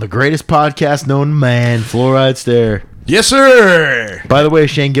we're on the greatest podcast known to man, Fluoride Stare. Yes, sir. By the way,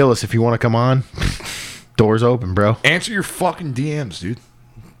 Shane Gillis, if you want to come on, doors open, bro. Answer your fucking DMs, dude.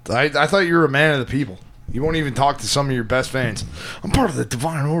 I thought you were a man of the people. You won't even talk to some of your best fans. I'm part of the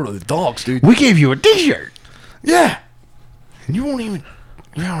Divine Order of the Dogs, dude. We gave you a t-shirt. Yeah. And you don't even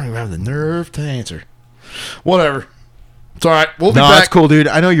have the nerve to answer. Whatever. It's all right. We'll be No, back. that's cool, dude.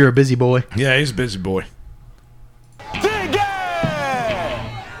 I know you're a busy boy. Yeah, he's a busy boy.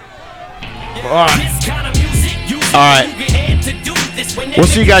 All right. We'll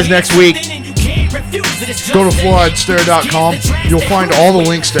see you guys next week. Go to fluoridestare.com. You'll find all the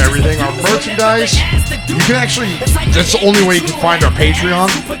links to everything. Our merchandise. You can actually, that's the only way you can find our Patreon.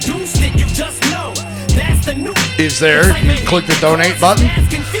 Is there. You click the donate button.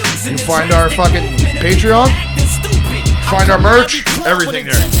 You find our fucking Patreon. Find our merch. Everything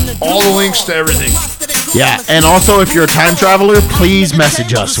there. All the links to everything. Yeah, and also if you're a time traveler, please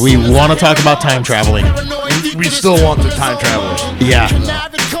message us. We want to talk about time traveling. We still want the time travelers. Yeah.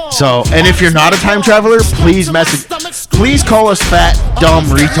 So, and if you're not a time traveler, please message. Please call us fat, dumb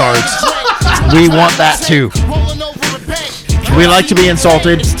retards. We want that too. We like to be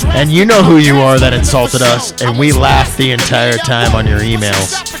insulted, and you know who you are that insulted us, and we laugh the entire time on your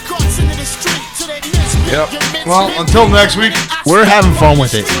emails. Yep. Well, until next week, We're having fun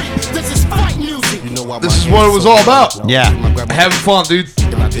with it. this is what it was all about. Yeah. Having fun, dude.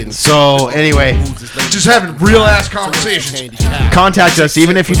 So, anyway, Just having real ass conversations. contact us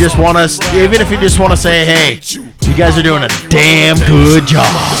even if you just want us, even if you just want to say, hey, you guys are doing a damn good job.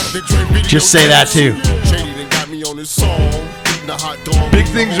 Just say that too. Big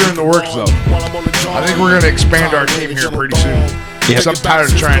things are in the works, though. I think we're going to expand our team here pretty soon. Yep. I'm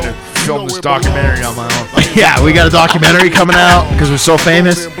tired of trying to film this documentary on my own. Yeah, we got a documentary coming out because we're so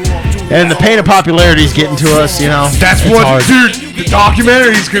famous. And the pain of popularity is getting to us, you know. That's It's what, hard. dude. The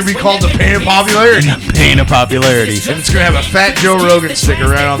documentary is going to be called The Pain of Popularity. Pain of popularity. And it's going to have a fat Joe Rogan sticker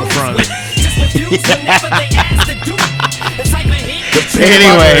right on the front.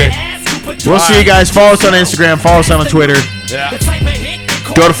 Anyway, we'll see you guys. Follow us on Instagram. Follow us on Twitter. Yeah.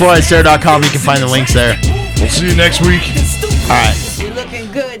 Go to fluoridestereo.com. You can find the links there. We'll see you next week. All right. You're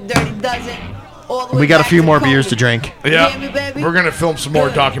looking good, Dirty Dozen. All the way We got a back few to more Kobe. beers to drink. Yeah. You hear me, baby? We're going to film some more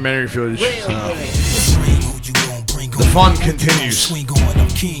documentary footage. Real good. The fun continues.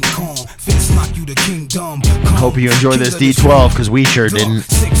 Hope you enjoy this D12 because we sure didn't.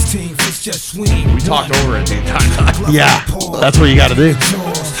 We talked over it the entire time. Yeah, that's what you got to do.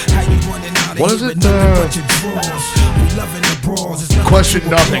 What is it? Question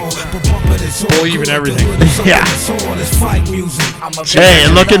nothing. Believe in everything. Yeah. Hey,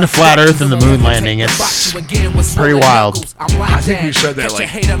 and look into Flat Earth and the moon landing. It's pretty wild. I think we said that like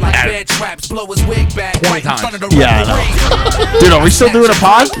 20 times. Yeah, I know. Dude, are we still doing a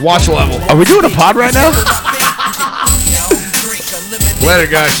pod? Watch level. Are we doing a pod right now? Later,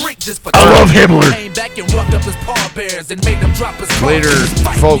 guys. I love Hibbler. Later,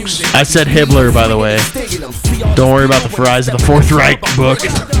 folks. I said Hibbler, by the way. Don't worry about the fries in the Fourth Reich book.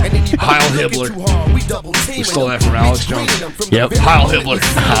 Heil Hibbler. We stole that from Alex Jones. Yep. Heil Hibbler.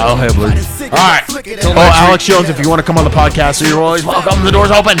 Heil Hibbler. All right. Till Oh, next Alex week. Jones, if you want to come on the podcast, so you're always welcome. The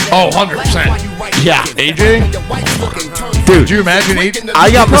door's open. Oh, 100%. Yeah. AJ? Dude, Could you imagine AJ? I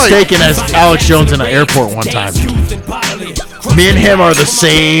got mistaken as Alex Jones in an airport one time. Me and him are the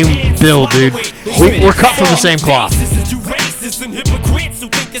same build, dude. We're cut from the same cloth.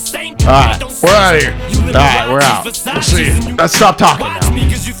 Alright. We're out of here. Alright, we're out. We'll see you. Let's stop talking now.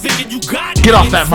 Get off that